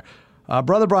winners in there.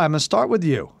 Brother Brian, I'm going to start with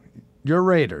you. Your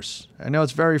Raiders. I know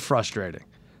it's very frustrating.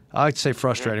 I like to say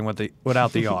frustrating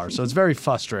without the R, so it's very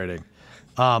frustrating.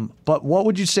 But what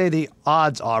would you say the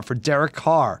odds are for Derek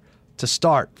Carr to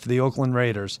start for the Oakland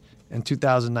Raiders in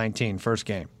 2019, first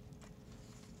game?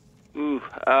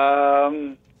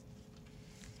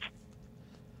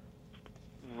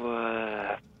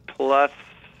 Plus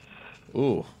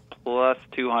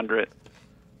 200.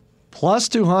 Plus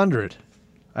 200.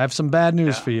 I have some bad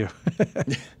news for you.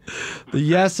 The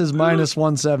yes is minus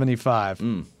 175.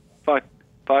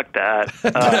 Fuck that.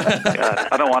 God,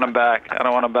 I don't want him back.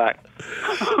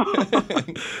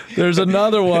 There's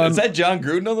another one. Is that John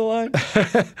Gruden on the line?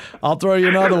 I'll throw you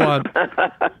another one.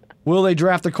 Will they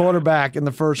draft a quarterback in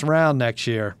the first round next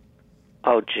year?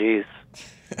 Oh, jeez.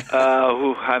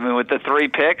 With the 3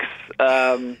 picks.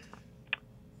 All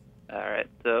right,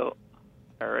 so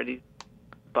I already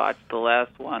botched the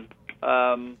last one.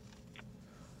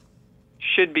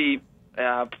 Should be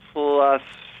plus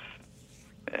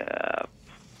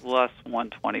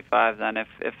 125. Then if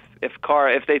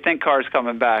they think Carr's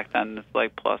coming back, then it's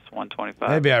like plus 125.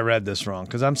 Maybe I read this wrong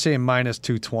because I'm seeing minus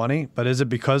 220. But is it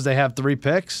because they have 3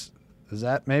 picks? Is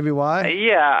that maybe why? They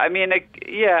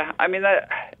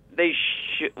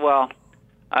should. Well,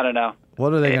 I don't know.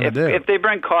 What are they going to do? If they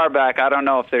bring Carr back, I don't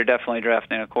know if they're definitely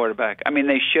drafting a quarterback. I mean,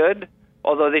 they should.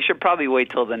 Although they should probably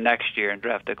wait till the next year and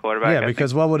draft a quarterback. Yeah,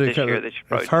 because what would it?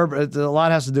 If Herbert, a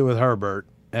lot has to do with Herbert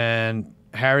and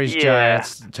Harry's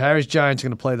Giants. Harry's Giants are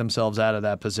going to play themselves out of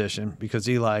that position because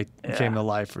Eli came to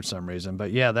life for some reason.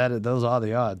 But yeah, those are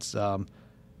the odds.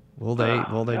 Will they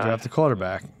draft a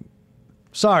quarterback?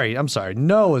 I'm sorry.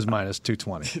 No is minus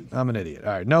 220. I'm an idiot.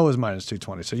 All right, no is minus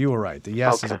 220. So you were right. The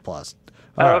yes is a plus.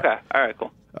 Okay. All right.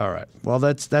 Cool. All right. Well,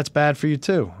 that's bad for you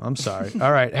too. I'm sorry.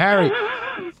 All right, Harry.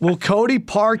 Will Cody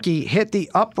Parkey hit the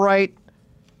upright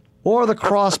or the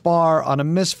crossbar on a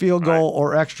missed field goal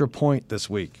or extra point this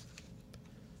week?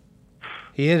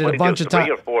 He hit it a bunch of times.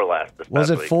 3 or 4 last.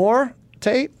 Was it 4?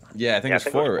 Tate? Yeah, I think it's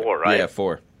it four. was 4, right? Yeah,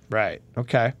 4. Right.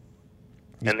 Okay.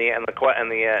 And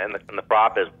the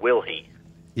prop is will he?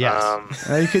 Yes.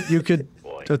 You could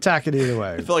attack it either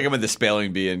way. I feel like I'm in the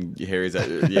spelling bee and Harry's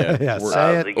yeah. Yeah,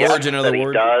 say it. The Origin of the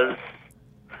word.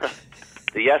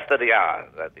 The yes that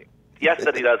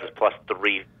he does is plus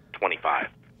 325.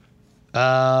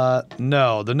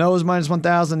 No. The no is minus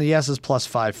 1,000. The yes is plus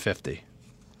 550.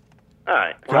 All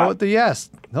right. Go with the yes.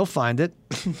 He'll find it.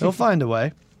 He'll find a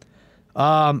way.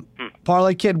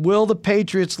 Parlay Kid, will the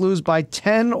Patriots lose by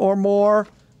 10 or more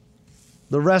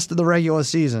the rest of the regular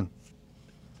season?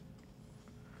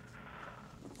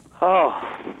 Oh,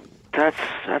 that's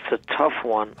a tough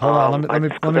one. Hold on, let me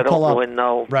pull up. Really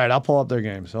know. Right, I'll pull up their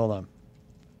games. Hold on.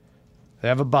 They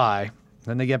have a bye,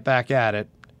 then they get back at it,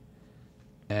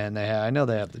 and I know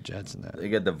they have the Jets in there. They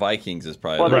get the Vikings is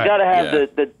probably. Well, they got to have yeah.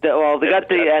 they got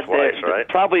the Jets twice, right?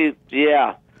 probably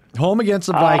yeah. Home against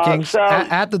the Vikings, so-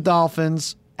 at the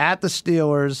Dolphins, at the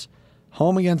Steelers,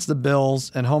 home against the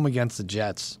Bills, and home against the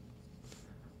Jets.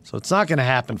 So it's not going to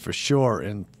happen for sure.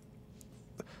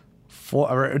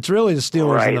 It's really the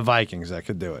Steelers and the Vikings that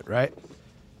could do it, right?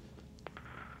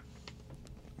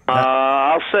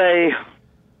 I'll say,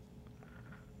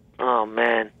 oh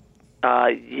man,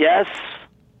 yes,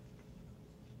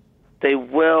 they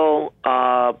will.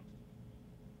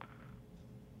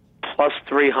 Plus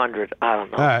 300. I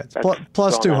don't know. All right,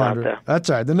 plus throwing that out 200. there. That's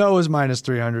all right. The no is minus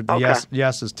 300. The Okay.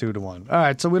 yes is 2-1. All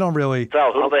right, so we don't really.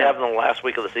 So who do they have in the last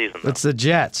week of the season? Though? It's the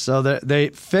Jets. So they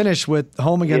finish with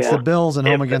home against the Bills and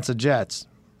home against the Jets.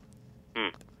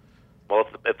 Well,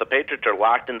 if the Patriots are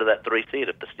locked into that 3 seed,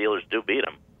 if the Steelers do beat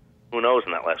them, who knows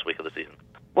in that last week of the season?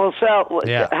 Well, Sal,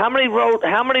 Yeah. how many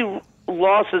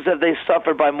losses have they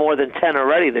suffered by more than 10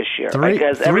 already this year? Three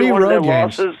every one of road their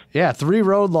games. losses. Yeah, 3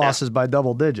 road losses by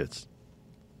double digits.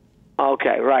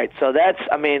 Okay, right. So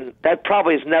that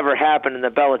probably has never happened in the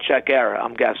Belichick era,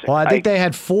 I'm guessing. Well, I think they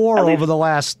had 4 at least- over the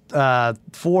last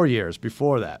 4 years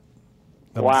before that.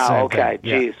 Of the Wow, same okay, thing.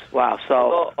 Yeah. geez. Wow,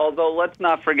 so... Although let's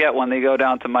not forget when they go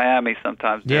down to Miami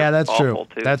sometimes. Yeah, that's true. awful,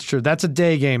 too. That's true. That's a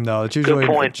day game, though. It's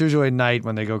point. usually a night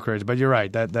when they go crazy. But you're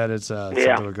right. That is something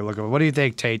we could look at. What do you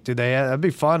think, Tate? That'd be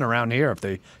fun around here if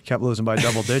they kept losing by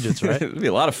double digits, right? It'd be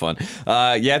a lot of fun.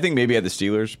 Yeah, I think maybe at the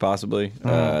Steelers, possibly.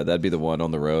 That'd be the one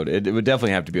on the road. It would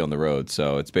definitely have to be on the road.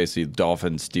 So it's basically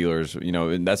Dolphins, Steelers,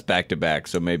 and that's back-to-back.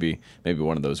 So maybe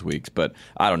one of those weeks. But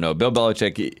I don't know. Bill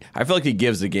Belichick, I feel like he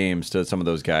gives the games to some of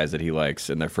those guys that he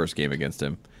likes in their first game against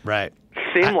him. Right.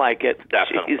 Seemed like it.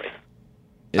 Definitely.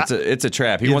 Jeez. It's a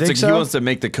trap. He You wants think to so? he wants to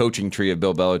make the coaching tree of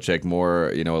Bill Belichick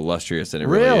more, illustrious than it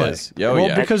really is. Oh, well,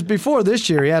 yeah. because before this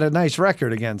year, he had a nice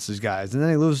record against these guys, and then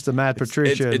he loses to Matt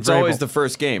Patricia. It's and always Vrabel. the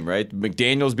first game, right?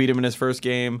 McDaniels beat him in his first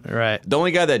game. Right. The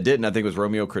only guy that didn't, I think, was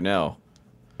Romeo Crennel.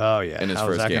 Oh yeah, in his how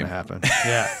first is that game. going to happen?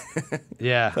 Yeah,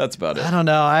 yeah. That's about it. I don't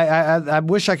know. I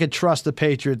wish I could trust the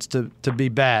Patriots to be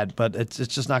bad, but it's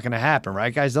just not going to happen,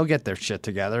 right, guys? They'll get their shit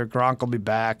together. Gronk will be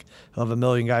back. He'll have a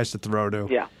million guys to throw to.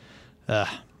 Yeah.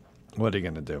 What are you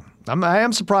going to do? I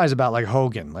am surprised about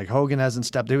Hogan. Hogan hasn't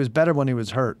stepped. He was better when he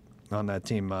was hurt on that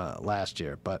team last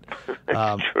year, but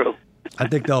True. I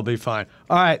think they'll be fine.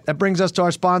 All right, that brings us to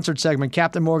our sponsored segment,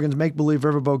 Captain Morgan's Make Believe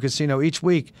Riverboat Casino. Each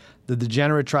week, the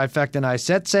Degenerate Trifecta and I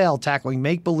set sail tackling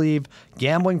make-believe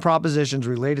gambling propositions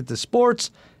related to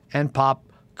sports and pop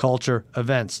culture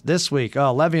events. This week,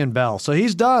 Le'Veon Bell. So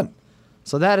he's done.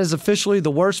 So that is officially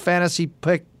the worst fantasy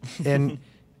pick in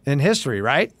history,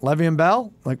 right? Le'Veon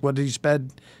Bell? What did you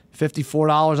spend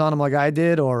 $54 on him like I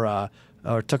did, or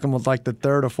took him with the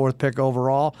 3rd or 4th pick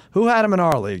overall? Who had him in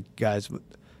our league, guys?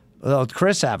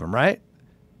 Chris have him, right?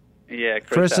 Yeah,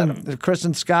 Chris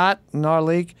and Scott in our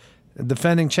league,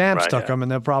 defending champs, Right, took yeah. him,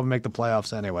 and they'll probably make the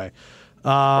playoffs anyway.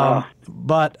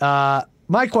 But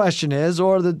my question is,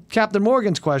 or the Captain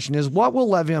Morgan's question is, what will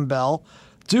Le'Veon Bell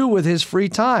do with his free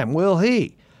time? Will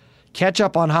he catch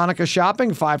up on Hanukkah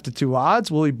shopping, 5-2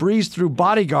 odds? Will he breeze through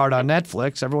Bodyguard on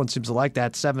Netflix? Everyone seems to like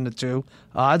that, 7-2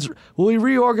 odds. Will he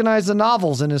reorganize the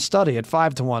novels in his study at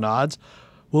 5-1 odds?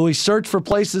 Will he search for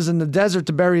places in the desert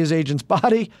to bury his agent's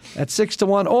body at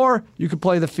 6-1? Or you could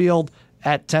play the field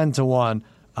at 10-1.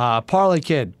 Parlay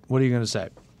Kid, what are you going to say?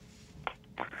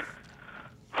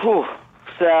 Whew.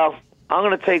 Sal, I'm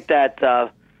going to take that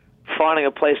finding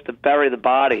a place to bury the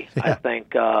body, I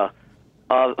think, of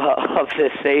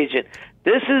this agent.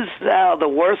 This is the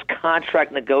worst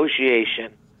contract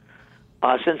negotiation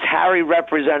since Harry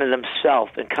represented himself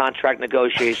in contract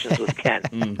negotiations with Ken.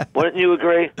 Wouldn't you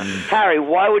agree? Harry,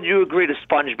 why would you agree to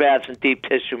sponge baths and deep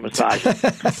tissue massages?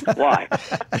 Why?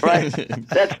 Right?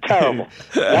 That's terrible.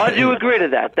 Why did you agree to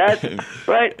that? That's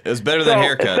right. It's better than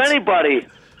haircuts. If anybody,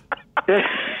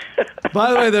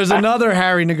 By the way, there's another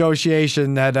Harry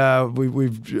negotiation that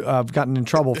we've gotten in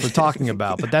trouble for talking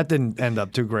about, but that didn't end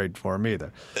up too great for him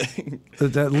either.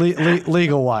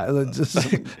 Legal-wise,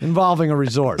 involving a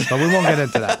resort, but we won't get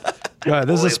into that. Go ahead.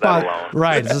 This is a spot.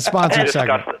 Right, it's a sponsored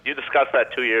segment. You discussed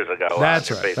that 2 years ago.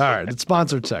 That's right. All right, it's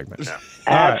sponsored segment. Yeah.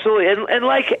 Absolutely, and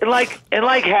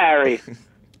like Harry,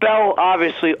 Bell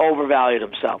obviously overvalued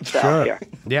himself Sal, here.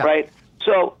 Yeah. Right.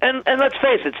 So, and let's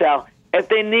face it, Sal. If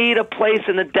they need a place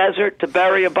in the desert to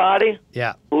bury a body,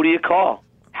 Yeah. who do you call?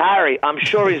 Harry. I'm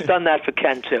sure he's done that for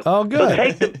Ken too. Oh, good. So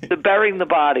take the burying the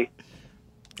body.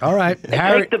 All right,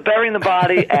 Harry. Take the burying the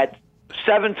body at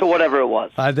 7 to whatever it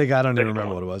was. I don't even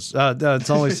remember what it was. It's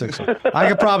only 6-1. I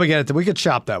could probably get it. We could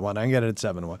chop that one. I can get it at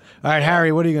 7-1. All right,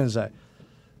 Harry. What are you going to say?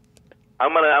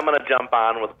 I'm gonna jump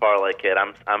on with Parlay Kid.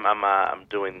 I'm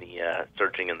doing the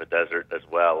searching in the desert as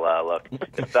well. Look,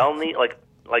 if Bell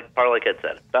like Parlay Kid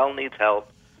said, if Bell needs help.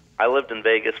 I lived in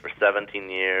Vegas for 17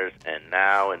 years and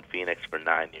now in Phoenix for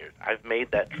 9 years. I've made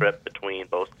that trip between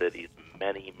both cities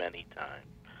many, many times.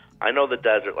 I know the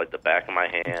desert like the back of my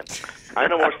hand. I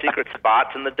know more secret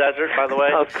spots in the desert, by the way,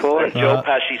 Of course. than Joe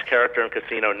Pesci's character in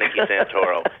Casino, Nicky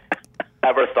Santoro,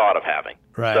 ever thought of having.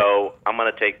 Right. So I'm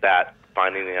going to take that,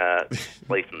 finding a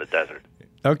place in the desert.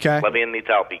 Okay. Levian needs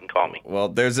help. He can call me. Well,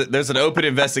 there's an open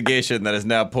investigation that is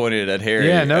now pointed at Harry.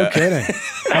 Yeah, no kidding.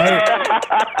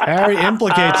 Harry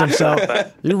implicates himself.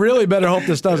 You really better hope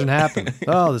this doesn't happen.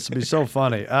 Oh, this would be so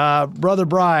funny. Brother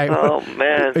Bry, Oh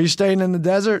man. are you staying in the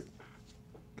desert?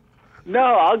 No,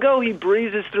 I'll go. He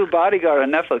breezes through Bodyguard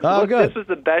on Netflix. Oh, Look, good. This was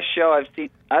the best show I've seen.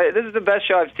 This is the best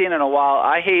show I've seen in a while.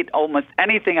 I hate almost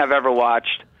anything I've ever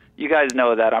watched. You guys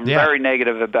know that. I'm Yeah. very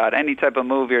negative about any type of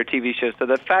movie or TV show. So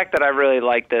the fact that I really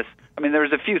like this, I mean, there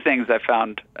was a few things I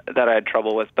found that I had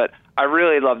trouble with, but I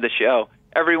really love the show.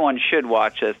 Everyone should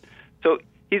watch this. So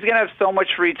he's going to have so much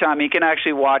free time. He can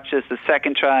actually watch this a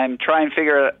second time, try and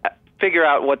figure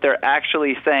out what they're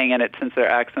actually saying in it, since their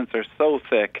accents are so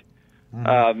thick.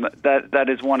 That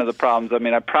is one of the problems. I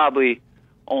mean, I probably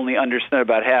only understood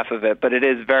about half of it, but it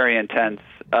is very intense.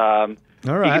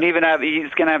 All right. He can even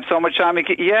he's going to have so much time. He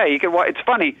can watch. It's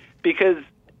funny because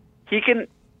he can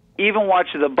even watch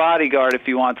The Bodyguard if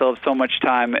he wants. He'll have so much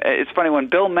time. It's funny when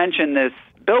Bill mentioned this.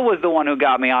 Bill was the one who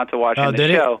got me onto watching the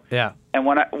did show. he? Yeah. And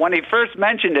when he first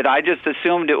mentioned it, I just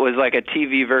assumed it was like a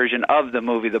TV version of the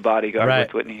movie The Bodyguard Right.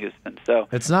 with Whitney Houston. So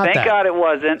It's not thank that. God it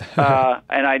wasn't.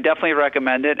 And I definitely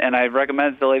recommend it. And I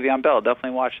recommend it to Le'Veon Bell.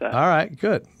 Definitely watch that. All right,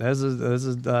 good. There's a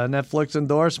Netflix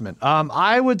endorsement.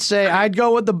 I would say I'd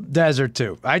go with the desert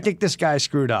too. I think this guy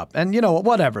screwed up, and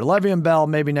whatever. Le'Veon Bell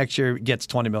maybe next year gets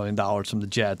 $20 million from the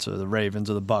Jets or the Ravens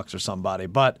or the Bucks or somebody.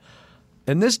 But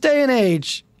in this day and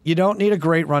age, you don't need a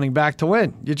great running back to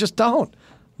win. You just don't.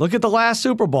 Look at the last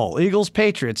Super Bowl,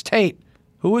 Eagles-Patriots. Tate,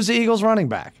 who was the Eagles running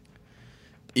back?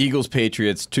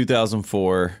 Eagles-Patriots,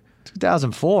 2004.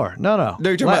 2004. No. No,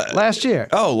 you're talking about last year.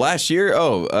 Oh, last year?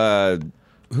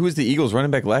 Who was the Eagles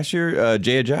running back last year?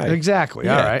 Jay Ajayi. Exactly.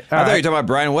 Yeah. All right. I thought you were talking about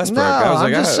Brian Westbrook. No, I was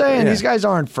I'm just saying yeah. these guys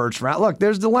aren't first round. Look,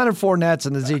 there's the Leonard Fournettes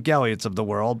and the Zeke Elliott's of the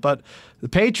world, but the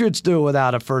Patriots do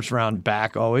without a first round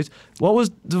back always. What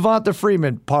was Devonta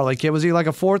Freeman, Parlay Kid? Was he like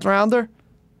a fourth rounder?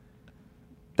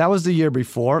 That was the year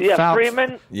before. Yeah,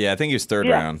 Freeman. Yeah, I think he was third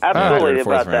Yeah, round. absolutely Third,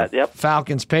 fourth about that. round. Yep.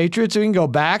 Falcons, Patriots. We can go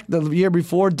back the year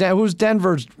before. Who's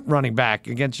Denver's running back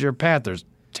against your Panthers?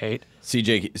 Tate.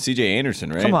 C.J. Anderson,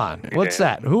 right? Come on. What's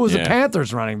that? Who was the Yeah.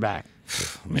 Panthers running back?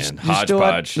 Man, still had-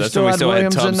 hodgepodge. you That's still when we had still had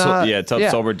Williams Tubbs, and, Tubbs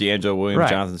yeah. Solbert, D'Angelo Williams, Right.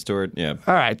 Jonathan Stewart. Yeah.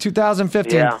 All right,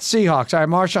 2015 Yeah. Seahawks. All right,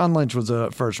 Marshawn Lynch was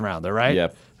a first rounder, right?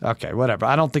 Yep. Okay, whatever.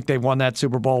 I don't think they won that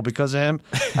Super Bowl because of him.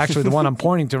 Actually, the one I'm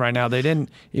pointing to right now, they didn't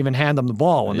even hand them the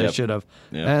ball when they Yep. should have.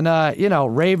 Yep.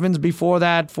 And, Ravens before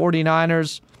that,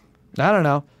 49ers. I don't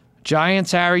know.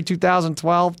 Giants, Harry,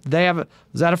 2012. Was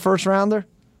that a first rounder?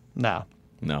 No.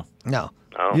 No. No.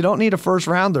 No. You don't need a first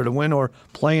rounder to win or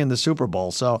play in the Super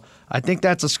Bowl. So I think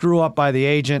that's a screw up by the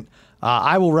agent.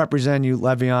 I will represent you,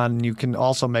 Le'Veon, and you can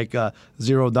also make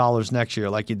 $0 next year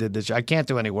like you did this year. I can't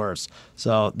do any worse.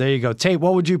 So there you go. Tate,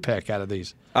 what would you pick out of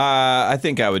these? I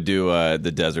think I would do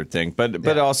the desert thing,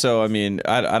 but also, I mean,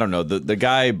 I don't know. The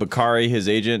guy Bakari, his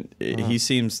agent, he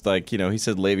seems like he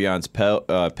said Le'Veon's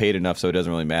paid enough, so it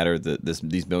doesn't really matter.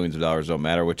 These millions of dollars don't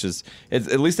matter, which is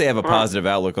at least they have a positive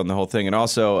outlook on the whole thing. And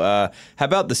also, how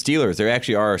about the Steelers? They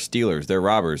actually are Steelers. They're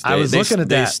robbers. I was looking at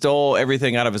that. They stole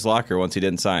everything out of his locker once he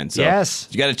didn't sign. So Yes.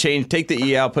 you got to take the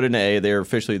E out, put in an A. They're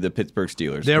officially the Pittsburgh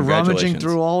Steelers. They're rummaging Congratulations.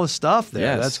 through all his stuff there.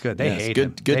 Yes. That's good. They Yes. hate Good- him.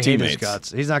 good They hate his teammates.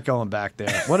 guts. He's not going back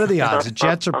there. What are the odds? The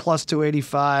Jets are plus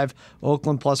 285,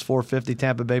 Oakland plus 450,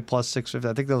 Tampa Bay plus 650.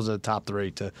 I think those are the top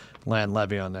three to land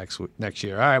Le'Veon next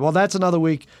year. All right, well, that's another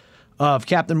week of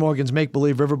Captain Morgan's Make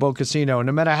Believe Riverboat Casino. And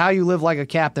no matter how you live like a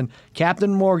captain,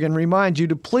 Captain Morgan reminds you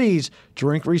to please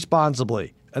drink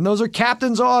responsibly. And those are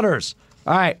Captain's orders.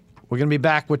 All right, we're going to be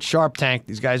back with Sharp Tank.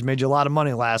 These guys made you a lot of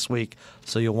money last week,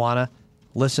 so you'll want to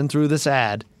listen through this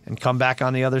ad and come back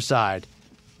on the other side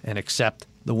and accept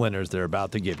the winners they're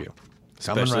about to give you.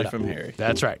 Especially from Harry.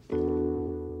 That's right.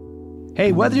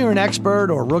 Hey, whether you're an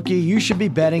expert or rookie, you should be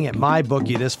betting at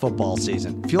MyBookie this football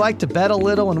season. If you like to bet a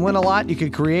little and win a lot, you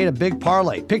could create a big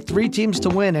parlay. Pick 3 teams to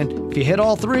win, and if you hit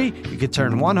all 3, you could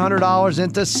turn $100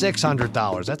 into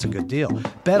 $600. That's a good deal.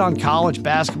 Bet on college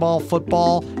basketball,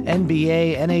 football,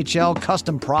 NBA, NHL,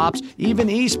 custom props, even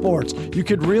esports. You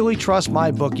could really trust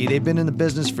MyBookie. They've been in the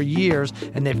business for years,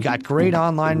 and they've got great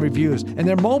online reviews, and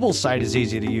their mobile site is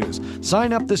easy to use.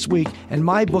 Sign up this week, and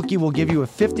MyBookie will give you a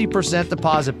 50%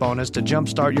 deposit bonus to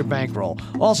jumpstart your bankroll.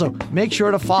 Also, make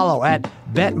sure to follow at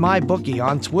BetMyBookie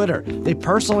on Twitter. They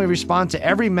personally respond to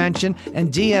every mention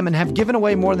and DM and have given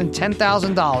away more than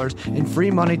 $10,000 in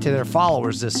free money to their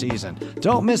followers this season.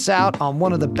 Don't miss out on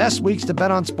one of the best weeks to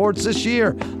bet on sports this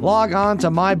year. Log on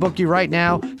to MyBookie right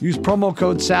now. Use promo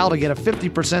code SAL to get a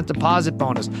 50% deposit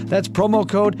bonus. That's promo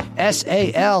code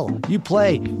SAL. You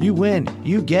play, you win,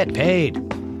 you get paid.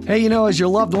 Hey, as your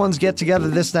loved ones get together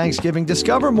this Thanksgiving,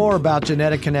 discover more about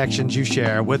genetic connections you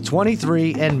share with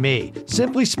 23andMe.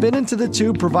 Simply spin into the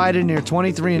tube provided in your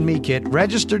 23andMe kit,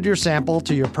 registered your sample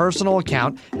to your personal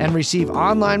account, and receive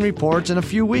online reports in a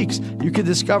few weeks. You can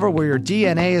discover where your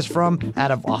DNA is from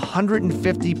out of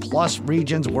 150 plus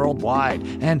regions worldwide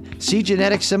and see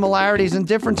genetic similarities and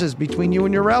differences between you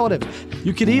and your relative.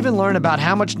 You could even learn about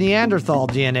how much Neanderthal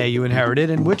DNA you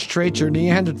inherited and which traits your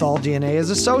Neanderthal DNA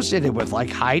is associated with, like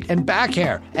height and back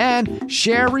hair, and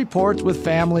share reports with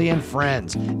family and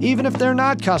friends, even if they're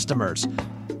not customers.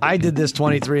 I did this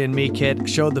 23andMe kit,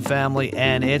 showed the family,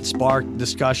 and it sparked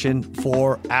discussion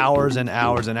for hours and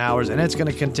hours and hours, and it's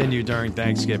going to continue during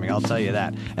Thanksgiving, I'll tell you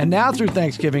that. And now through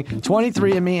Thanksgiving,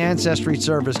 23andMe Ancestry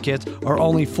Service kits are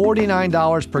only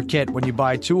 $49 per kit when you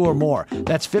buy 2 or more.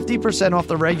 That's 50% off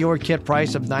the regular kit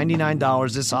price of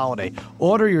 $99 this holiday.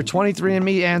 Order your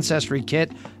 23andMe Ancestry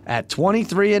kit at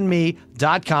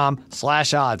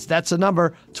 23andme.com/odds. That's the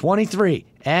number,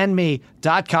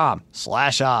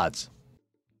 23andme.com/odds.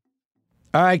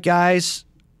 All right, guys,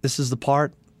 this is the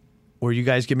part where you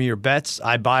guys give me your bets.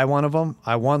 I buy one of them.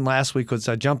 I won last week because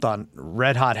I jumped on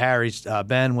Red Hot Harry's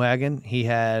bandwagon. He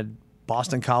had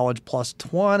Boston College plus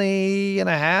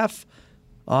 20.5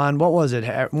 on, what was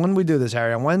it? When did we do this,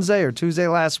 Harry? On Wednesday or Tuesday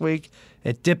last week?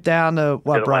 It dipped down to,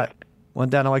 what, Brian?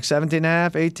 Went down to like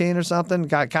 17.5, 18 or something.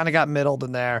 Kind of got middled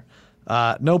in there.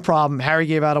 No problem. Harry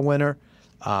gave out a winner.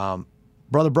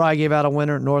 Brother Bry gave out a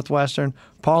winner, Northwestern.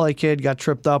 Parlay Kid got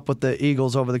tripped up with the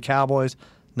Eagles over the Cowboys.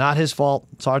 Not his fault.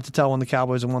 It's hard to tell when the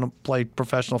Cowboys want to play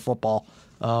professional football.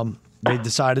 They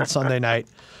decided Sunday night.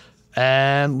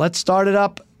 And let's start it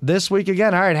up this week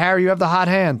again. All right, Harry, you have the hot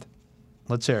hand.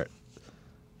 Let's hear it.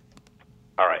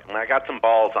 All right, I got some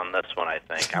balls on this one, I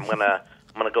think. I'm gonna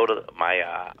go to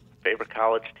my favorite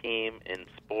college team in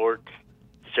sports,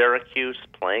 Syracuse,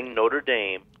 playing Notre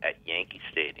Dame at Yankee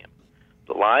Stadium.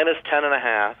 The line is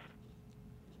 10.5,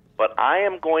 but I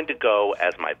am going to go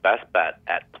as my best bet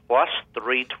at plus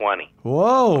 320.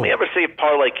 Whoa! Let me see if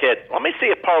Parlay Kid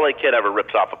ever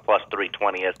rips off a plus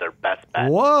 320 as their best bet.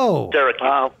 Whoa!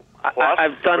 Syracuse.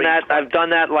 I've done that. I've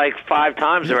done that like 5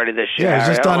 times already this year. Yeah, he's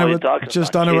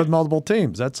just done it with multiple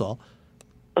teams. That's all.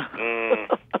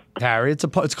 Harry,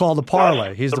 it's called a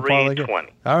parlay. He's the parlay kid.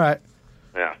 All right.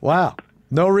 Yeah. Wow.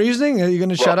 No reasoning? Are you going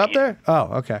to shut up there?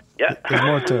 Oh, okay. Yeah. There's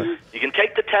more to it. You can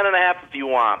take the 10.5 if you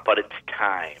want, but it's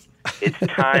time. It's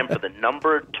time for the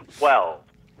number 12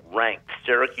 ranked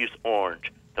Syracuse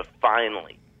Orange to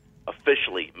finally,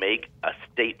 officially make a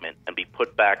statement and be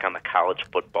put back on the college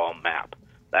football map.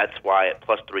 That's why at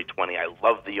plus 320, I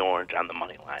love the Orange on the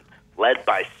money line. Led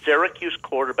by Syracuse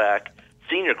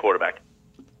senior quarterback,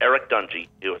 Eric Dungey,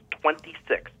 who has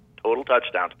 26 total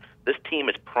touchdowns. This team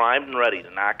is primed and ready to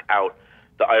knock out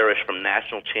the Irish from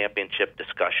national championship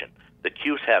discussion. The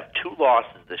Cuse have 2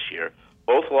 losses this year.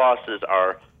 Both losses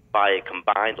are by a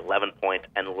combined 11 points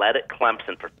and led at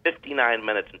Clemson for 59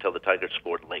 minutes until the Tigers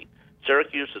scored late.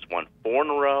 Syracuse has won 4 in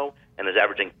a row and is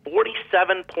averaging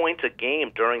 47 points a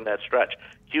game during that stretch.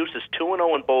 Cuse is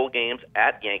 2-0 in bowl games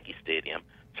at Yankee Stadium.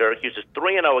 Syracuse is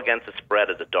 3-0 against the spread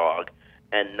as a dog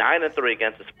and 9-3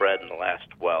 against the spread in the last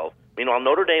 12. Meanwhile,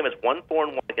 Notre Dame is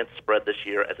 1-4-1 against the spread this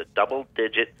year as a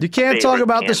double-digit. You can't talk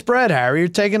about the spread, Harry. You're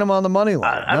taking them on the money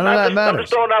line. None of that matters. I'm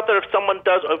just throwing out there if someone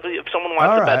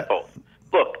wants to bet both.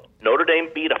 Look, Notre Dame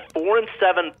beat a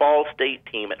 4-7 Ball State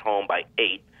team at home by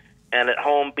 8, and at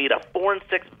home beat a 4-6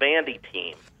 Vandy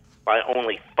team by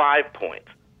only 5 points.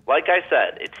 Like I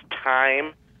said, it's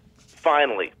time,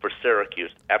 finally, for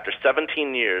Syracuse, after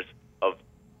 17 years,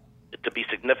 to be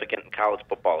significant in college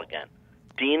football again.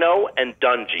 Dino and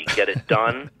Dungy get it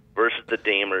done versus the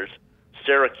Damers.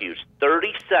 Syracuse,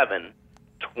 37-26.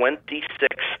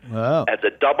 Wow. As a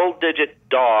double-digit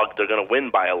dog, they're going to win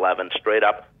by 11 straight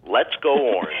up. Let's go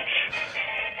Orange.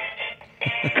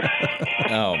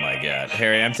 Oh, my God.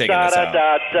 Harry, I'm taking this out.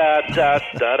 I'm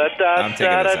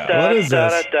taking this out. What is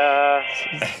this?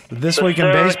 This Week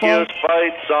in Baseball? Syracuse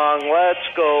fight song, let's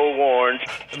go Orange.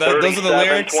 Those are the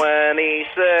lyrics?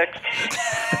 26.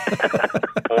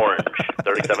 Orange.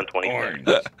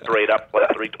 37-26. Straight up,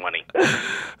 plus 320.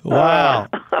 Wow.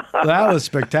 That was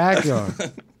spectacular.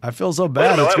 I feel so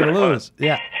bad. It's going to lose.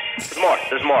 Yeah.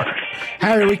 There's more.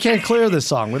 Harry, we can't clear this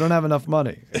song. We don't have enough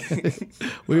money.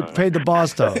 We paid the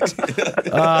boss tones.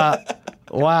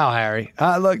 Wow, Harry.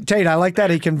 Look, Tate, I like that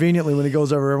he conveniently, when he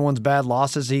goes over everyone's bad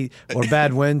losses or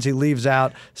bad wins, he leaves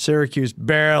out Syracuse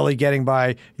barely getting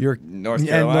by your North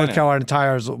Carolina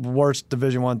Tire's worst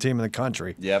Division I team in the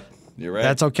country. Yep, you're right.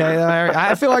 That's okay, Harry.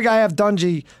 I feel like I have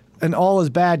Dungy in all his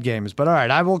bad games, but all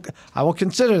right, I will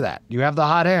consider that. You have the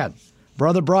hot hand.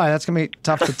 Brother Brian, that's going to be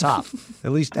tough to top,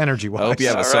 at least energy-wise. I hope you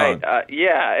have a song. Right.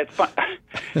 Yeah, it's fun.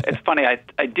 It's funny.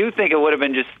 I do think it would have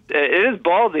been it is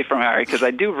ballsy from Harry, because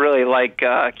I do really like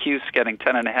Cuse getting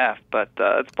 10.5, but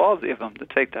it's ballsy of him to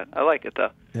take that. I like it, though.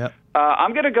 Yep.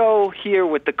 I'm going to go here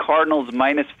with the Cardinals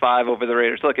 -5 over the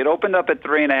Raiders. Look, it opened up at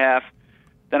 3.5.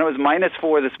 Then it was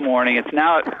 -4 this morning. It's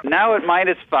now at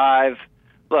 -5.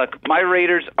 Look, my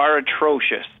Raiders are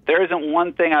atrocious. There isn't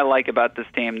one thing I like about this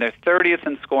team. They're 30th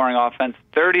in scoring offense,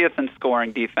 30th in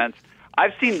scoring defense.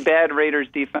 I've seen bad Raiders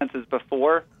defenses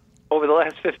before over the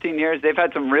last 15 years. They've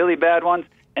had some really bad ones,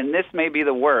 and this may be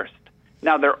the worst.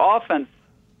 Now, their offense,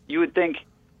 you would think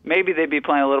maybe they'd be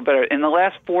playing a little better. In the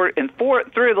last three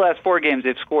of the last 4 games,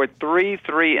 they've scored 3,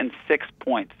 3, and 6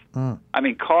 points. I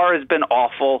mean, Carr has been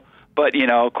awful, but,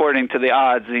 according to the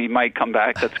odds, he might come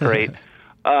back. That's great.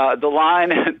 The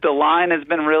line has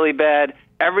been really bad.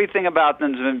 Everything about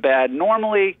them has been bad.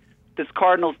 Normally, this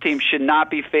Cardinals team should not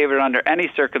be favored under any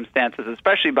circumstances,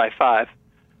 especially by 5.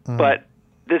 But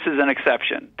this is an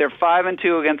exception. They're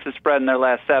 5-2 against the spread in their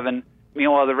last 7.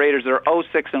 Meanwhile, the Raiders are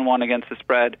 0-6-1 against the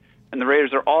spread, and the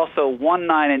Raiders are also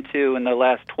 1-9-2 in their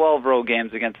last 12 road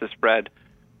games against the spread.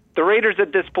 The Raiders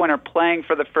at this point are playing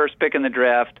for the first pick in the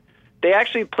draft. They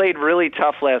actually played really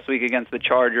tough last week against the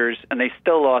Chargers, and they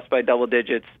still lost by double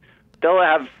digits. They'll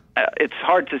have, it's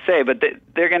hard to say, but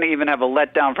they're going to even have a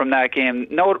letdown from that game.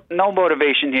 No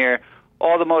motivation here.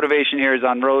 All the motivation here is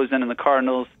on Rosen and the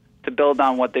Cardinals to build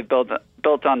on what they've built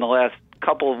on the last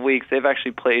couple of weeks. They've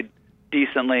actually played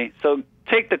decently. So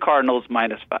take the Cardinals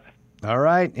 -5. All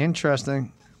right,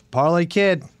 interesting. Parlay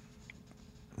Kid.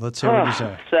 Let's hear what you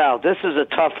say. Sal, this is a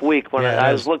tough week. When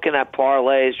I was looking at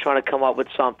parlays, trying to come up with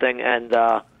something, and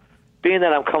being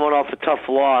that I'm coming off a tough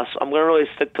loss, I'm going to really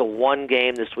stick to one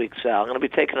game this week, Sal. I'm going to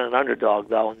be taking an underdog,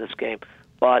 though, in this game.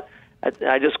 But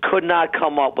I just could not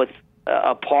come up with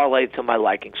a parlay to my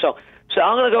liking. So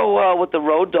I'm going to go with the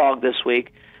road dog this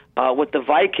week, with the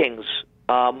Vikings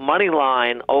money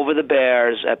line over the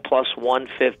Bears at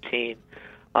 +115.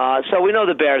 So we know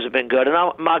the Bears have been good, and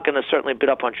I'm not going to certainly beat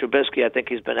up on Trubisky. I think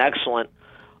he's been excellent.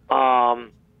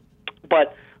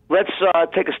 But let's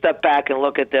take a step back and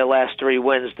look at their last 3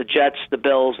 wins, the Jets, the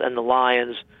Bills, and the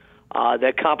Lions.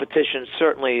 Their competition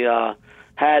certainly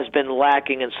has been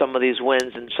lacking in some of these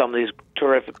wins and some of these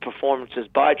terrific performances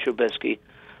by Trubisky.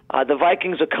 The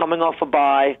Vikings are coming off a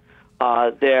bye.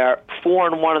 They're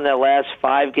 4-1 in their last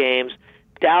 5 games.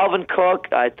 Dalvin Cook,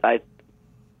 I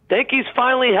think he's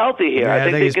finally healthy here. Yeah, I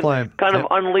think he's they can playing. kind of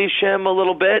unleash him a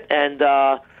little bit and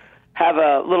have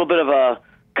a little bit of a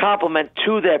complement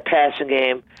to their passing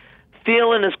game.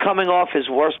 Thielen is coming off his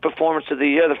worst performance of the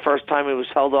year, the first time he was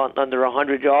held on under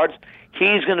 100 yards.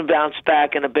 He's going to bounce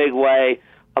back in a big way,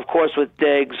 of course, with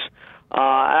Diggs.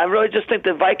 I really just think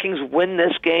the Vikings win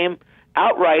this game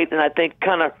outright, and I think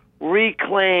kind of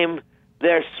reclaim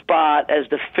their spot as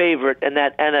the favorite in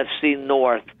that NFC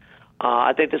North.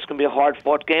 I think this is going to be a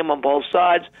hard-fought game on both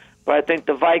sides, but I think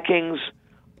the Vikings,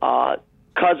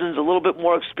 Cousins a little bit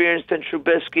more experienced than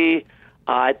Trubisky.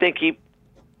 I think he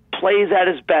plays at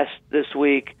his best this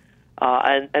week,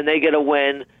 and they get a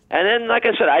win. And then, like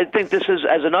I said, I think this is,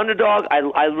 as an underdog,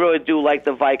 I really do like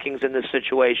the Vikings in this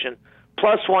situation.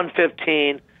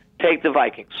 +115, take the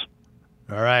Vikings.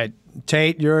 All right.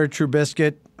 Tate, you're a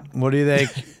Trubisky. What do you think?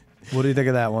 What do you think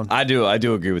of that one? I do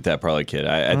agree with that parlay kid.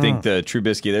 I think the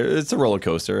Trubisky there, it's a roller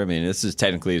coaster. I mean, this is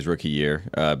technically his rookie year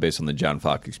based on the John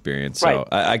Fox experience. So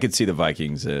Right. I could see the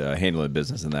Vikings handling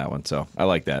business in that one. So I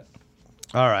like that.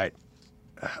 All right.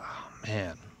 Oh,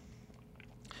 man.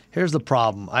 Here's the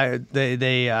problem. I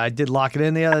did lock it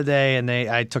in the other day, and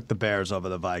I took the Bears over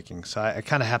the Vikings. So I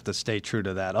kind of have to stay true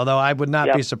to that. Although I would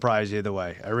not be surprised either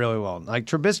way. I really won't. Like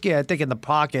Trubisky, I think in the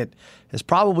pocket is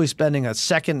probably spending a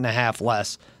second and a half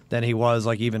less than he was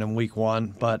like even in week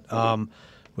one, but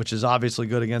which is obviously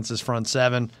good against his front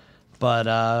seven. But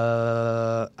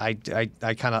I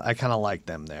kind of like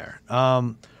them there.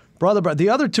 Brother, the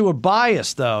other two are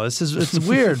biased though. It's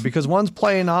weird because one's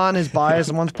playing on his bias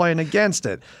and one's playing against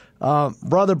it.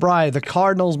 Brother Bry, the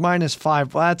Cardinals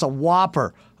 -5. Well, that's a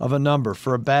whopper of a number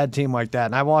for a bad team like that.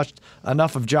 And I watched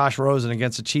enough of Josh Rosen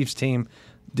against the Chiefs team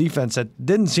defense that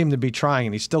didn't seem to be trying,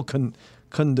 and he still couldn't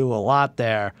do a lot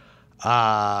there.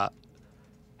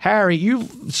 Harry, you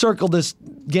circled this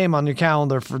game on your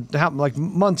calendar for like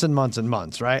months and months and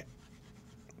months, right?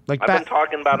 Like I've been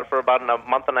talking about it for about a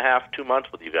month and a half, 2 months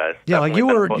with you guys. Yeah, like you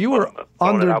were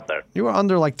under out there. You were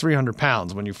under like 300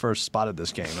 pounds when you first spotted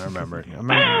this game. I remember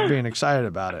being excited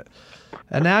about it,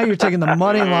 and now you're taking the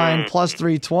money line plus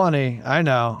 320. I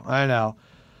know.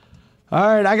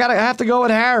 All right, I have to go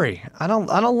with Harry. I don't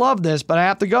love this, but I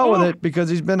have to go with it because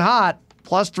he's been hot.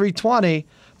 Plus 320.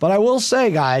 But I will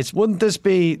say, guys, wouldn't this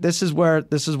be? This is where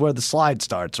the slide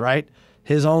starts, right?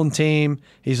 His own team.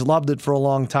 He's loved it for a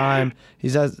long time.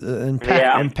 He's has an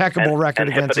impeccable record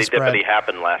against the spread. Hippity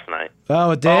happened last night.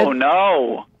 Oh, it did? Oh,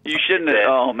 no. You shouldn't have.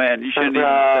 Oh, man. You shouldn't have.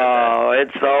 No,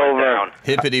 it's over.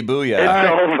 Hippity booyah. It's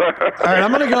over. All right,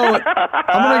 I'm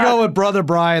gonna go with Brother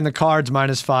Brian, the Cards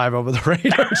 -5 over the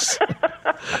Raiders.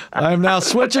 I'm now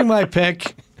switching my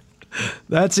pick.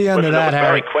 That's the end of that,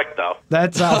 Harry. Very quick, though.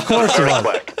 That's of course it was.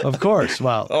 quick. Of course.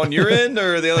 Well, On your end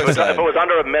or the other side? If it was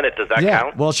under a minute, does that yeah.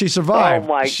 count? Well, she survived. Oh,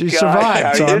 my she God.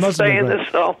 survived. So Are I you must have saying been this?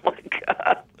 Oh, my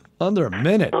God. under a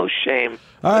minute. No shame.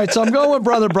 All right, so I'm going with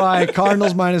Brother Brian.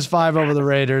 Cardinals -5 over the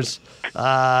Raiders.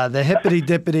 The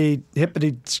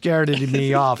hippity scared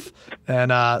me off,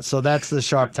 and so that's the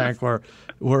Sharp Tank we're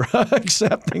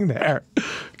accepting there.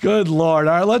 Good Lord.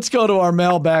 All right, let's go to our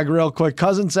mailbag real quick.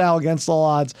 Cousin Sal against all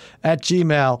odds at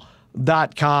gmail.com.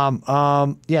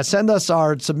 Send us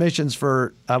our submissions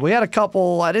for. We had a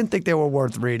couple. I didn't think they were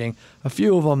worth reading. A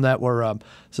few of them that were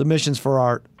submissions for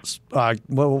our.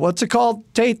 What's it called,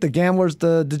 Tate?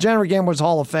 The Degenerate Gamblers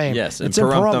Hall of Fame. Yes, it's in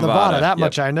Pahrump, Nevada. That Yep.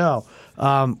 much I know.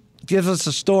 Gives us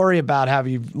a story about how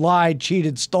you've lied,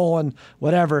 cheated, stolen,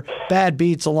 whatever, bad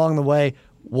beats along the way.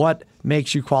 What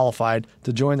makes you qualified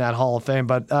to join that Hall of Fame?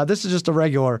 But this is just a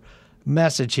regular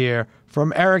message here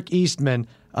from Eric Eastman.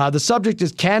 The subject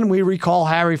is, can we recall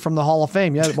Harry from the Hall of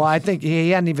Fame? Yeah, well, I think he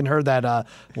hadn't even heard that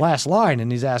last line, and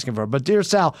he's asking for it. But, dear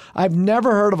Sal, I've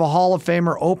never heard of a Hall of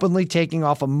Famer openly taking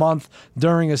off a month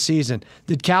during a season.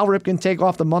 Did Cal Ripken take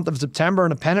off the month of September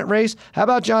in a pennant race? How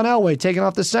about John Elway taking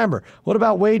off December? What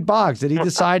about Wade Boggs? Did he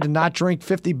decide to not drink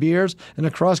 50 beers in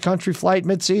a cross-country flight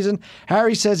midseason?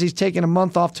 Harry says he's taking a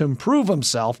month off to improve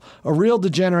himself. A real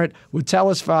degenerate would tell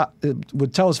his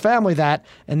family that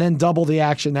and then double the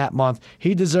action that month.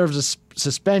 He deserves a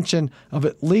suspension of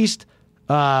at least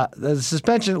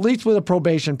with a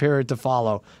probation period to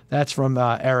follow. That's from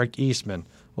Eric Eastman.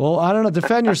 Well, I don't know.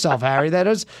 Defend yourself, Harry. That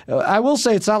is, I will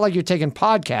say it's not like you're taking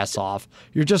podcasts off.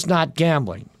 You're just not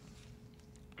gambling.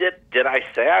 Did I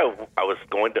say I was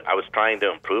trying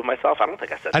to improve myself? I don't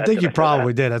think I said that. I think you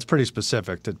probably did. did. That's pretty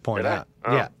specific to point out.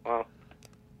 Oh, Yeah. Well,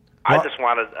 I just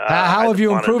wanted. How have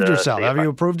you improved yourself? Have you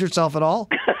improved yourself at all?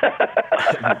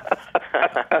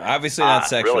 Obviously not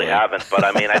sexually. Really haven't, but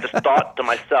I mean, I just thought to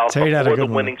myself before the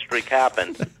winning streak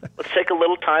happened, let's take a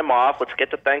little time off. Let's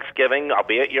get to Thanksgiving. I'll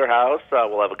be at your house.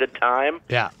 We'll have a good time.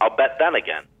 Yeah. I'll bet then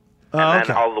again. And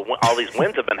then all these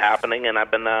wins have been happening, and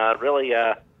I've been really.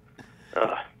 All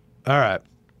right.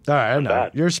 I know.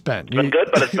 Bad. You're spent. It's been good,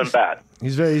 but it's been bad.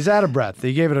 He's out of breath.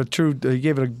 He gave it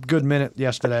a good minute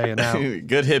yesterday, and now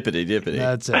Good hippity dippity.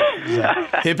 that's it.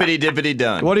 Hippity dippity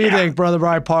done. What do you think, Brother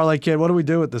Brian Parlay Kid? What do we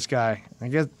do with this guy? I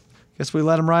guess we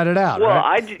let him ride it out. Well,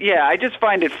 right? I just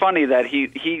find it funny that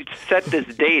he set this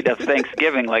date of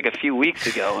Thanksgiving like a few weeks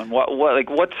ago, and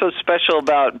what's so special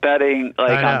about betting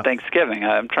on Thanksgiving?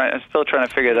 I'm still trying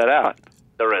to figure that out.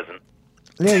 There isn't.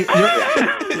 Yeah,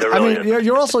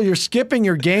 you're skipping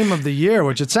your game of the year,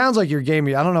 which it sounds like your game.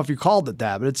 I don't know if you called it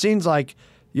that, but it seems like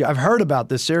I've heard about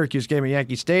this Syracuse game at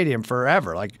Yankee Stadium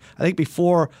forever. Like I think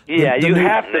before. You have to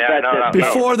bet this.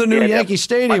 Before the new Yankee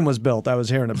Stadium was built, I was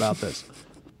hearing about this.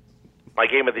 My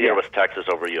game of the year was Texas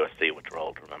over USC, which we're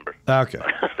old, remember? Okay.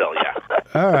 Still, yeah.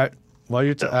 All right. Well,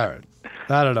 you're all right.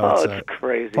 I don't know. Oh, it's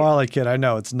crazy. Parlay Kid, I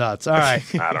know it's nuts. All right.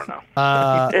 I don't know.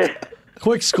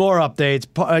 Quick score updates.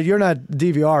 You're not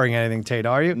DVRing anything, Tate,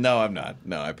 are you? No, I'm not.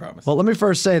 No, I promise. Well, let me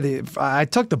first say I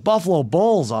took the Buffalo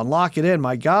Bulls on Lock It In.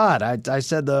 My God, I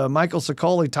said the Michael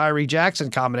Sicoli Tyree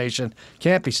Jackson combination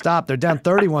can't be stopped. They're down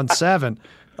 31-7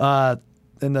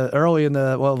 in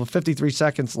the 53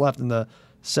 seconds left in the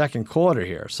second quarter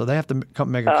here, so they have to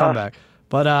make a comeback.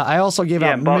 But I also gave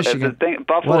out Michigan.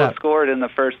 Buffalo scored in the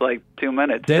first 2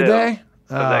 minutes. Did they? Of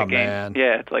that game. Man.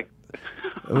 Yeah, it's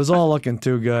it was all looking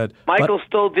too good. Michael's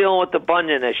still dealing with the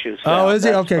bunion issue. So oh, is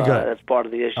he? Okay, good. That's part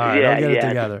of the issue. All right, yeah, I'll get yeah, it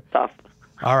together. it's tough.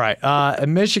 All right.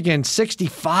 Michigan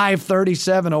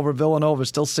 65-37 over Villanova.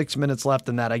 Still 6 minutes left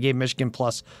in that. I gave Michigan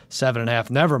plus 7.5.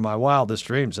 Never my wildest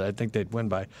dreams. I think they'd win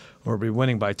by or be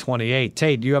winning by 28.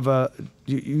 Tate, you have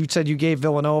you said you gave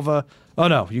Villanova. Oh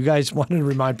no, you guys wanted to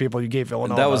remind people you gave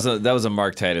Villanova. That was a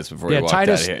Mark Titus before he walked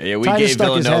Titus, out here. Yeah, we Titus gave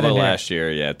Villanova last here.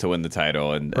 year, to win the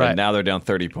title, and Right. now they're down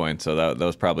 30 points. So that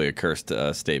was probably a cursed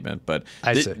statement. But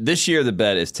see. this year the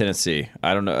bet is Tennessee.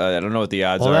 I don't know what the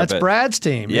odds are. Well, that's but Brad's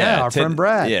team. Yeah, our friend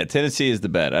Brad. Yeah, Tennessee is the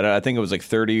bet. I think it was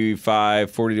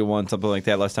 35, 40-1, something like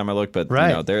that last time I looked. But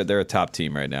right. They're a top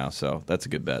team right now, so that's a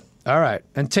good bet. All right.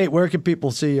 And Tate, where can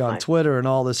people see you on Twitter and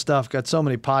all this stuff? Got so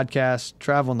many podcasts,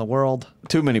 traveling the world.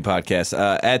 Too many podcasts.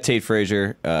 At Tate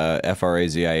Frazier,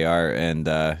 Frazier, and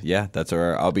that's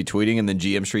where I'll be tweeting. And then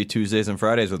GM Street Tuesdays and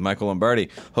Fridays with Michael Lombardi.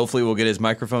 Hopefully, we'll get his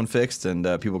microphone fixed and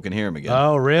people can hear him again.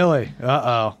 Oh, really?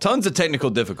 Uh-oh. Tons of technical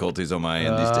difficulties on my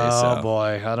end these days. Oh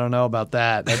boy, I don't know about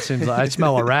that. That seems like I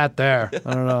smell a rat there.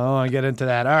 I don't know. I don't want to get into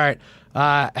that. All right.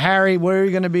 Harry, where are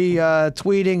you going to be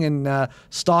tweeting and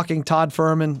stalking Todd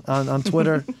Furman on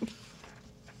Twitter?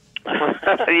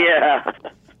 Yeah.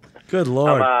 Good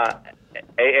Lord.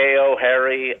 AAO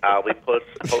Harry. We post.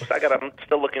 I'm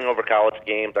still looking over college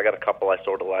games. I got a couple I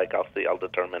sort of like. I'll see. I'll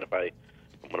determine if I'm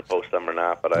going to post them or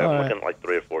not. But I'm looking at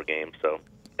 3 or 4 games. So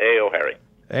AAO Harry.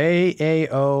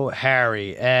 AAO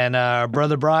Harry. And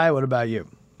Brother Bry, what about you?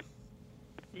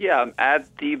 Yeah, I'm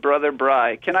at the Brother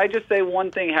Bry. Can I just say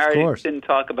one thing Harry didn't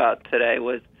talk about today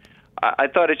was I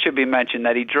thought it should be mentioned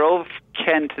that he drove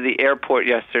Ken to the airport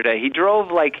yesterday. He drove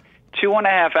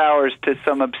 2.5 hours to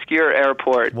some obscure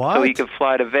airport so he could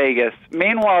fly to Vegas.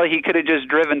 Meanwhile, he could have just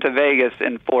driven to Vegas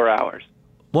in 4 hours.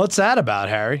 What's that about,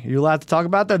 Harry? You allowed to talk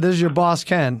about that? This is your boss,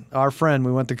 Ken, our friend.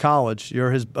 We went to college.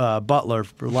 You're his butler,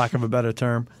 for lack of a better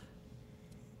term.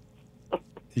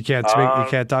 You can't speak. You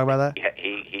can't talk about that. Yeah,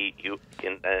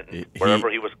 wherever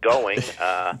he was going,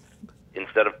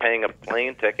 instead of paying a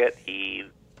plane ticket, he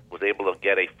was able to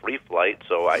get a free flight.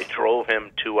 So I drove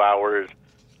him 2 hours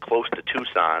close to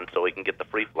Tucson so he can get the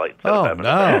free flight. Oh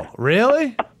no!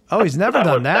 Really? Oh, he's never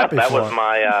done that before. That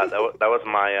was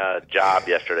my job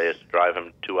yesterday, is to drive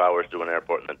him 2 hours to an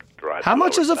airport and then drive. How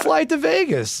much is a flight to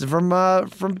Vegas from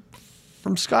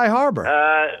Sky Harbor?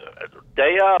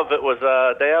 Day of it was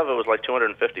like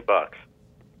 $250.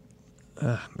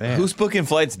 Man. Who's booking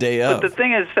flights day of? But the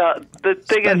thing is,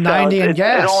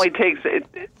 gas. It only takes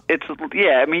it's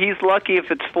yeah. I mean, he's lucky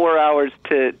if it's 4 hours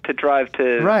to drive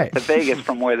to Vegas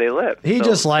from where they live. He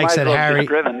just likes that Harry.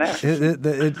 Driven there.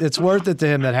 It's worth it to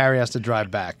him that Harry has to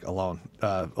drive back alone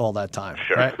all that time.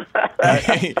 Sure. Right?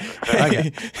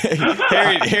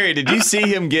 Harry, did you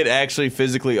see him get actually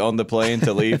physically on the plane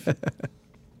to leave?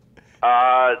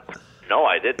 No,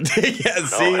 I didn't.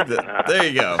 There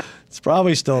you go. It's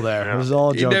probably still there. It was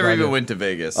all a joke. He never even went to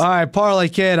Vegas. All right, Parlay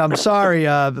Kid, I'm sorry.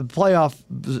 The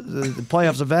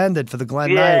playoffs have ended for the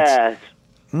Glen Knights.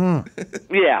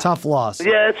 Yeah. Tough loss.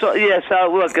 Yeah, so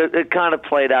look, it kind of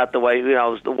played out the way, it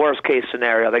was the worst case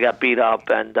scenario. They got beat up,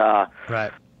 and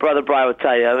right. Brother Bry would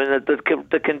tell you, I mean,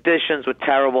 the conditions were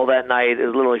terrible that night. It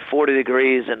was literally 40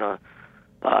 degrees and a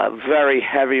very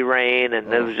heavy rain,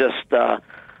 and it was just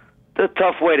the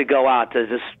tough way to go out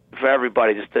for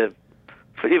everybody,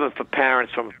 even for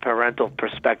parents from a parental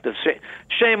perspective.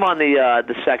 Shame on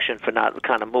the section for not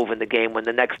kind of moving the game when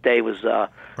the next day was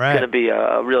going to be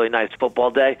a really nice football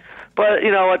day. But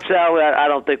you know what, Sal? I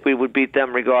don't think we would beat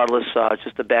them regardless. It's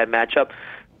just a bad matchup.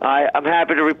 I'm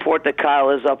happy to report that Kyle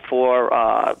is up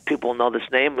for, people know this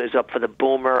name, is up for the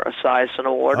Boomer Esiason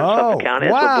Award in Suffolk County.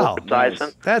 Wow. Nice.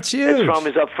 That's huge.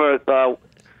 He's up for...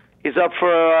 he's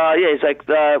like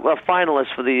a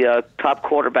finalist for the top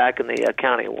quarterback in the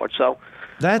county award. So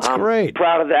that's great.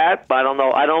 Proud of that. But I don't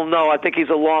know. I think he's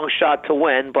a long shot to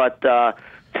win, but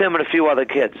Tim and a few other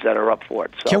kids that are up for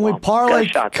it. So, can we parlay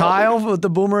Kyle with the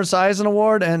Boomer Esiason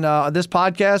Award and this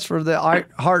podcast for the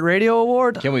Heart Radio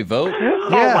Award? Can we vote?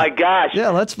 Oh my gosh! Yeah,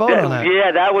 let's vote on that.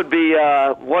 Yeah, that would be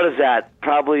what is that?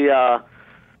 Probably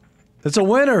It's a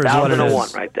winner is what it is. 1,001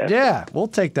 right there. Yeah, we'll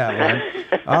take that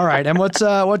one. All right, and what's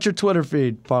your Twitter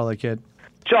feed, Parlay Kid?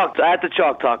 At the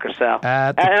Chalk Talker, Sal.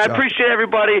 I appreciate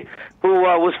everybody who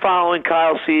was following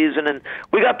Kyle's season, and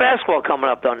we got basketball coming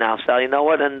up though now, Sal. You know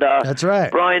what? And that's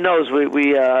right. Brian knows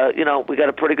we got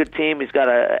a pretty good team. He's got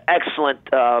an excellent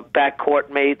backcourt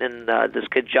mate, and this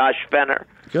kid Josh Fenner,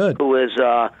 who is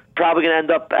probably going to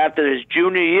end up after his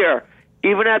junior year.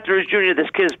 Even after his junior, this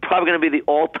kid is probably going to be the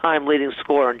all-time leading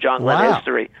scorer in John Glenn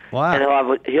history. Wow!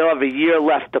 And he'll have a year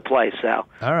left to play, Sal.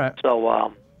 All right.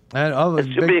 So.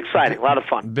 It should be exciting. A lot of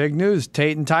fun. Big news.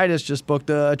 Tate and Titus just booked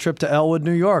a trip to Elwood,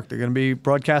 New York. They're going to be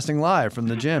broadcasting live from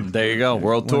the gym. There you go.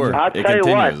 World tour. I'll tell you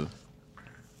what.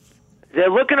 They're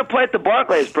looking to play at the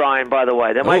Barclays, Brian, by the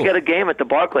way. They might get a game at the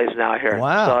Barclays now here.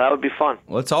 Wow. So that would be fun.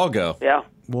 Let's all go. Yeah.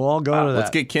 We'll all go to that. Let's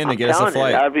get Ken to get us a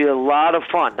flight. That would be a lot of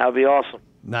fun. That would be awesome.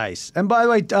 Nice. And by the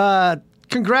way,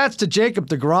 congrats to Jacob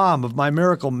deGrom of my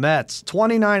Miracle Mets.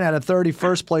 29 out of 30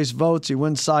 first-place votes. He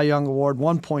wins Cy Young Award,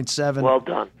 1.7. Well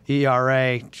done.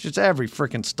 ERA. Just every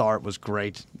freaking start was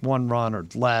great. 1 run or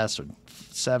less or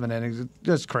 7 innings.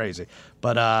 Just crazy.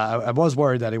 But I was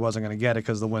worried that he wasn't going to get it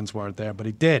because the wins weren't there. But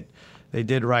he did. They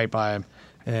did right by him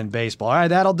in baseball. All right,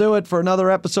 that'll do it for another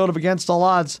episode of Against All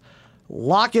Odds.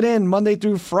 Lock it in Monday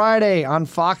through Friday on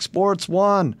Fox Sports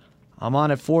 1. I'm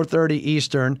on at 4:30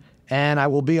 Eastern. And I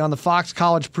will be on the Fox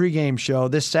College pregame show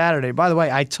this Saturday. By the way,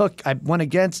 I went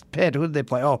against Pitt. Who did they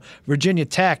play? Oh, Virginia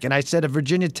Tech. And I said if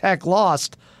Virginia Tech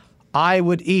lost, I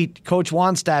would eat Coach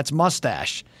Wannstedt's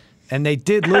mustache. And they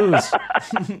did lose.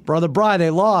 Brother Bry, they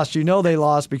lost. You know they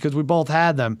lost because we both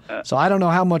had them. So I don't know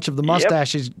how much of the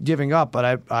mustache he's giving up,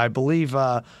 but I believe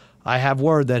I have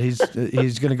word that he's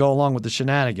going to go along with the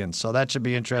shenanigans, so that should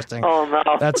be interesting. Oh,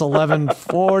 no. That's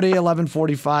 11:40,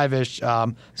 11:45-ish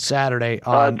Saturday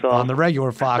on the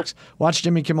regular Fox. Watch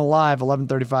Jimmy Kimmel Live,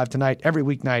 11:35 tonight, every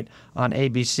weeknight on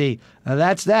ABC. Now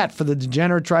that's that for the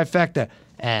Degenerate Trifecta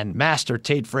and Master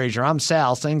Tate Frazier. I'm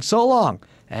Sal saying so long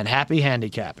and happy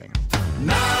handicapping.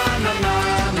 Na, na, na,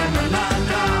 na, na, na,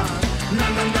 na, na,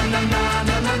 na, na, na.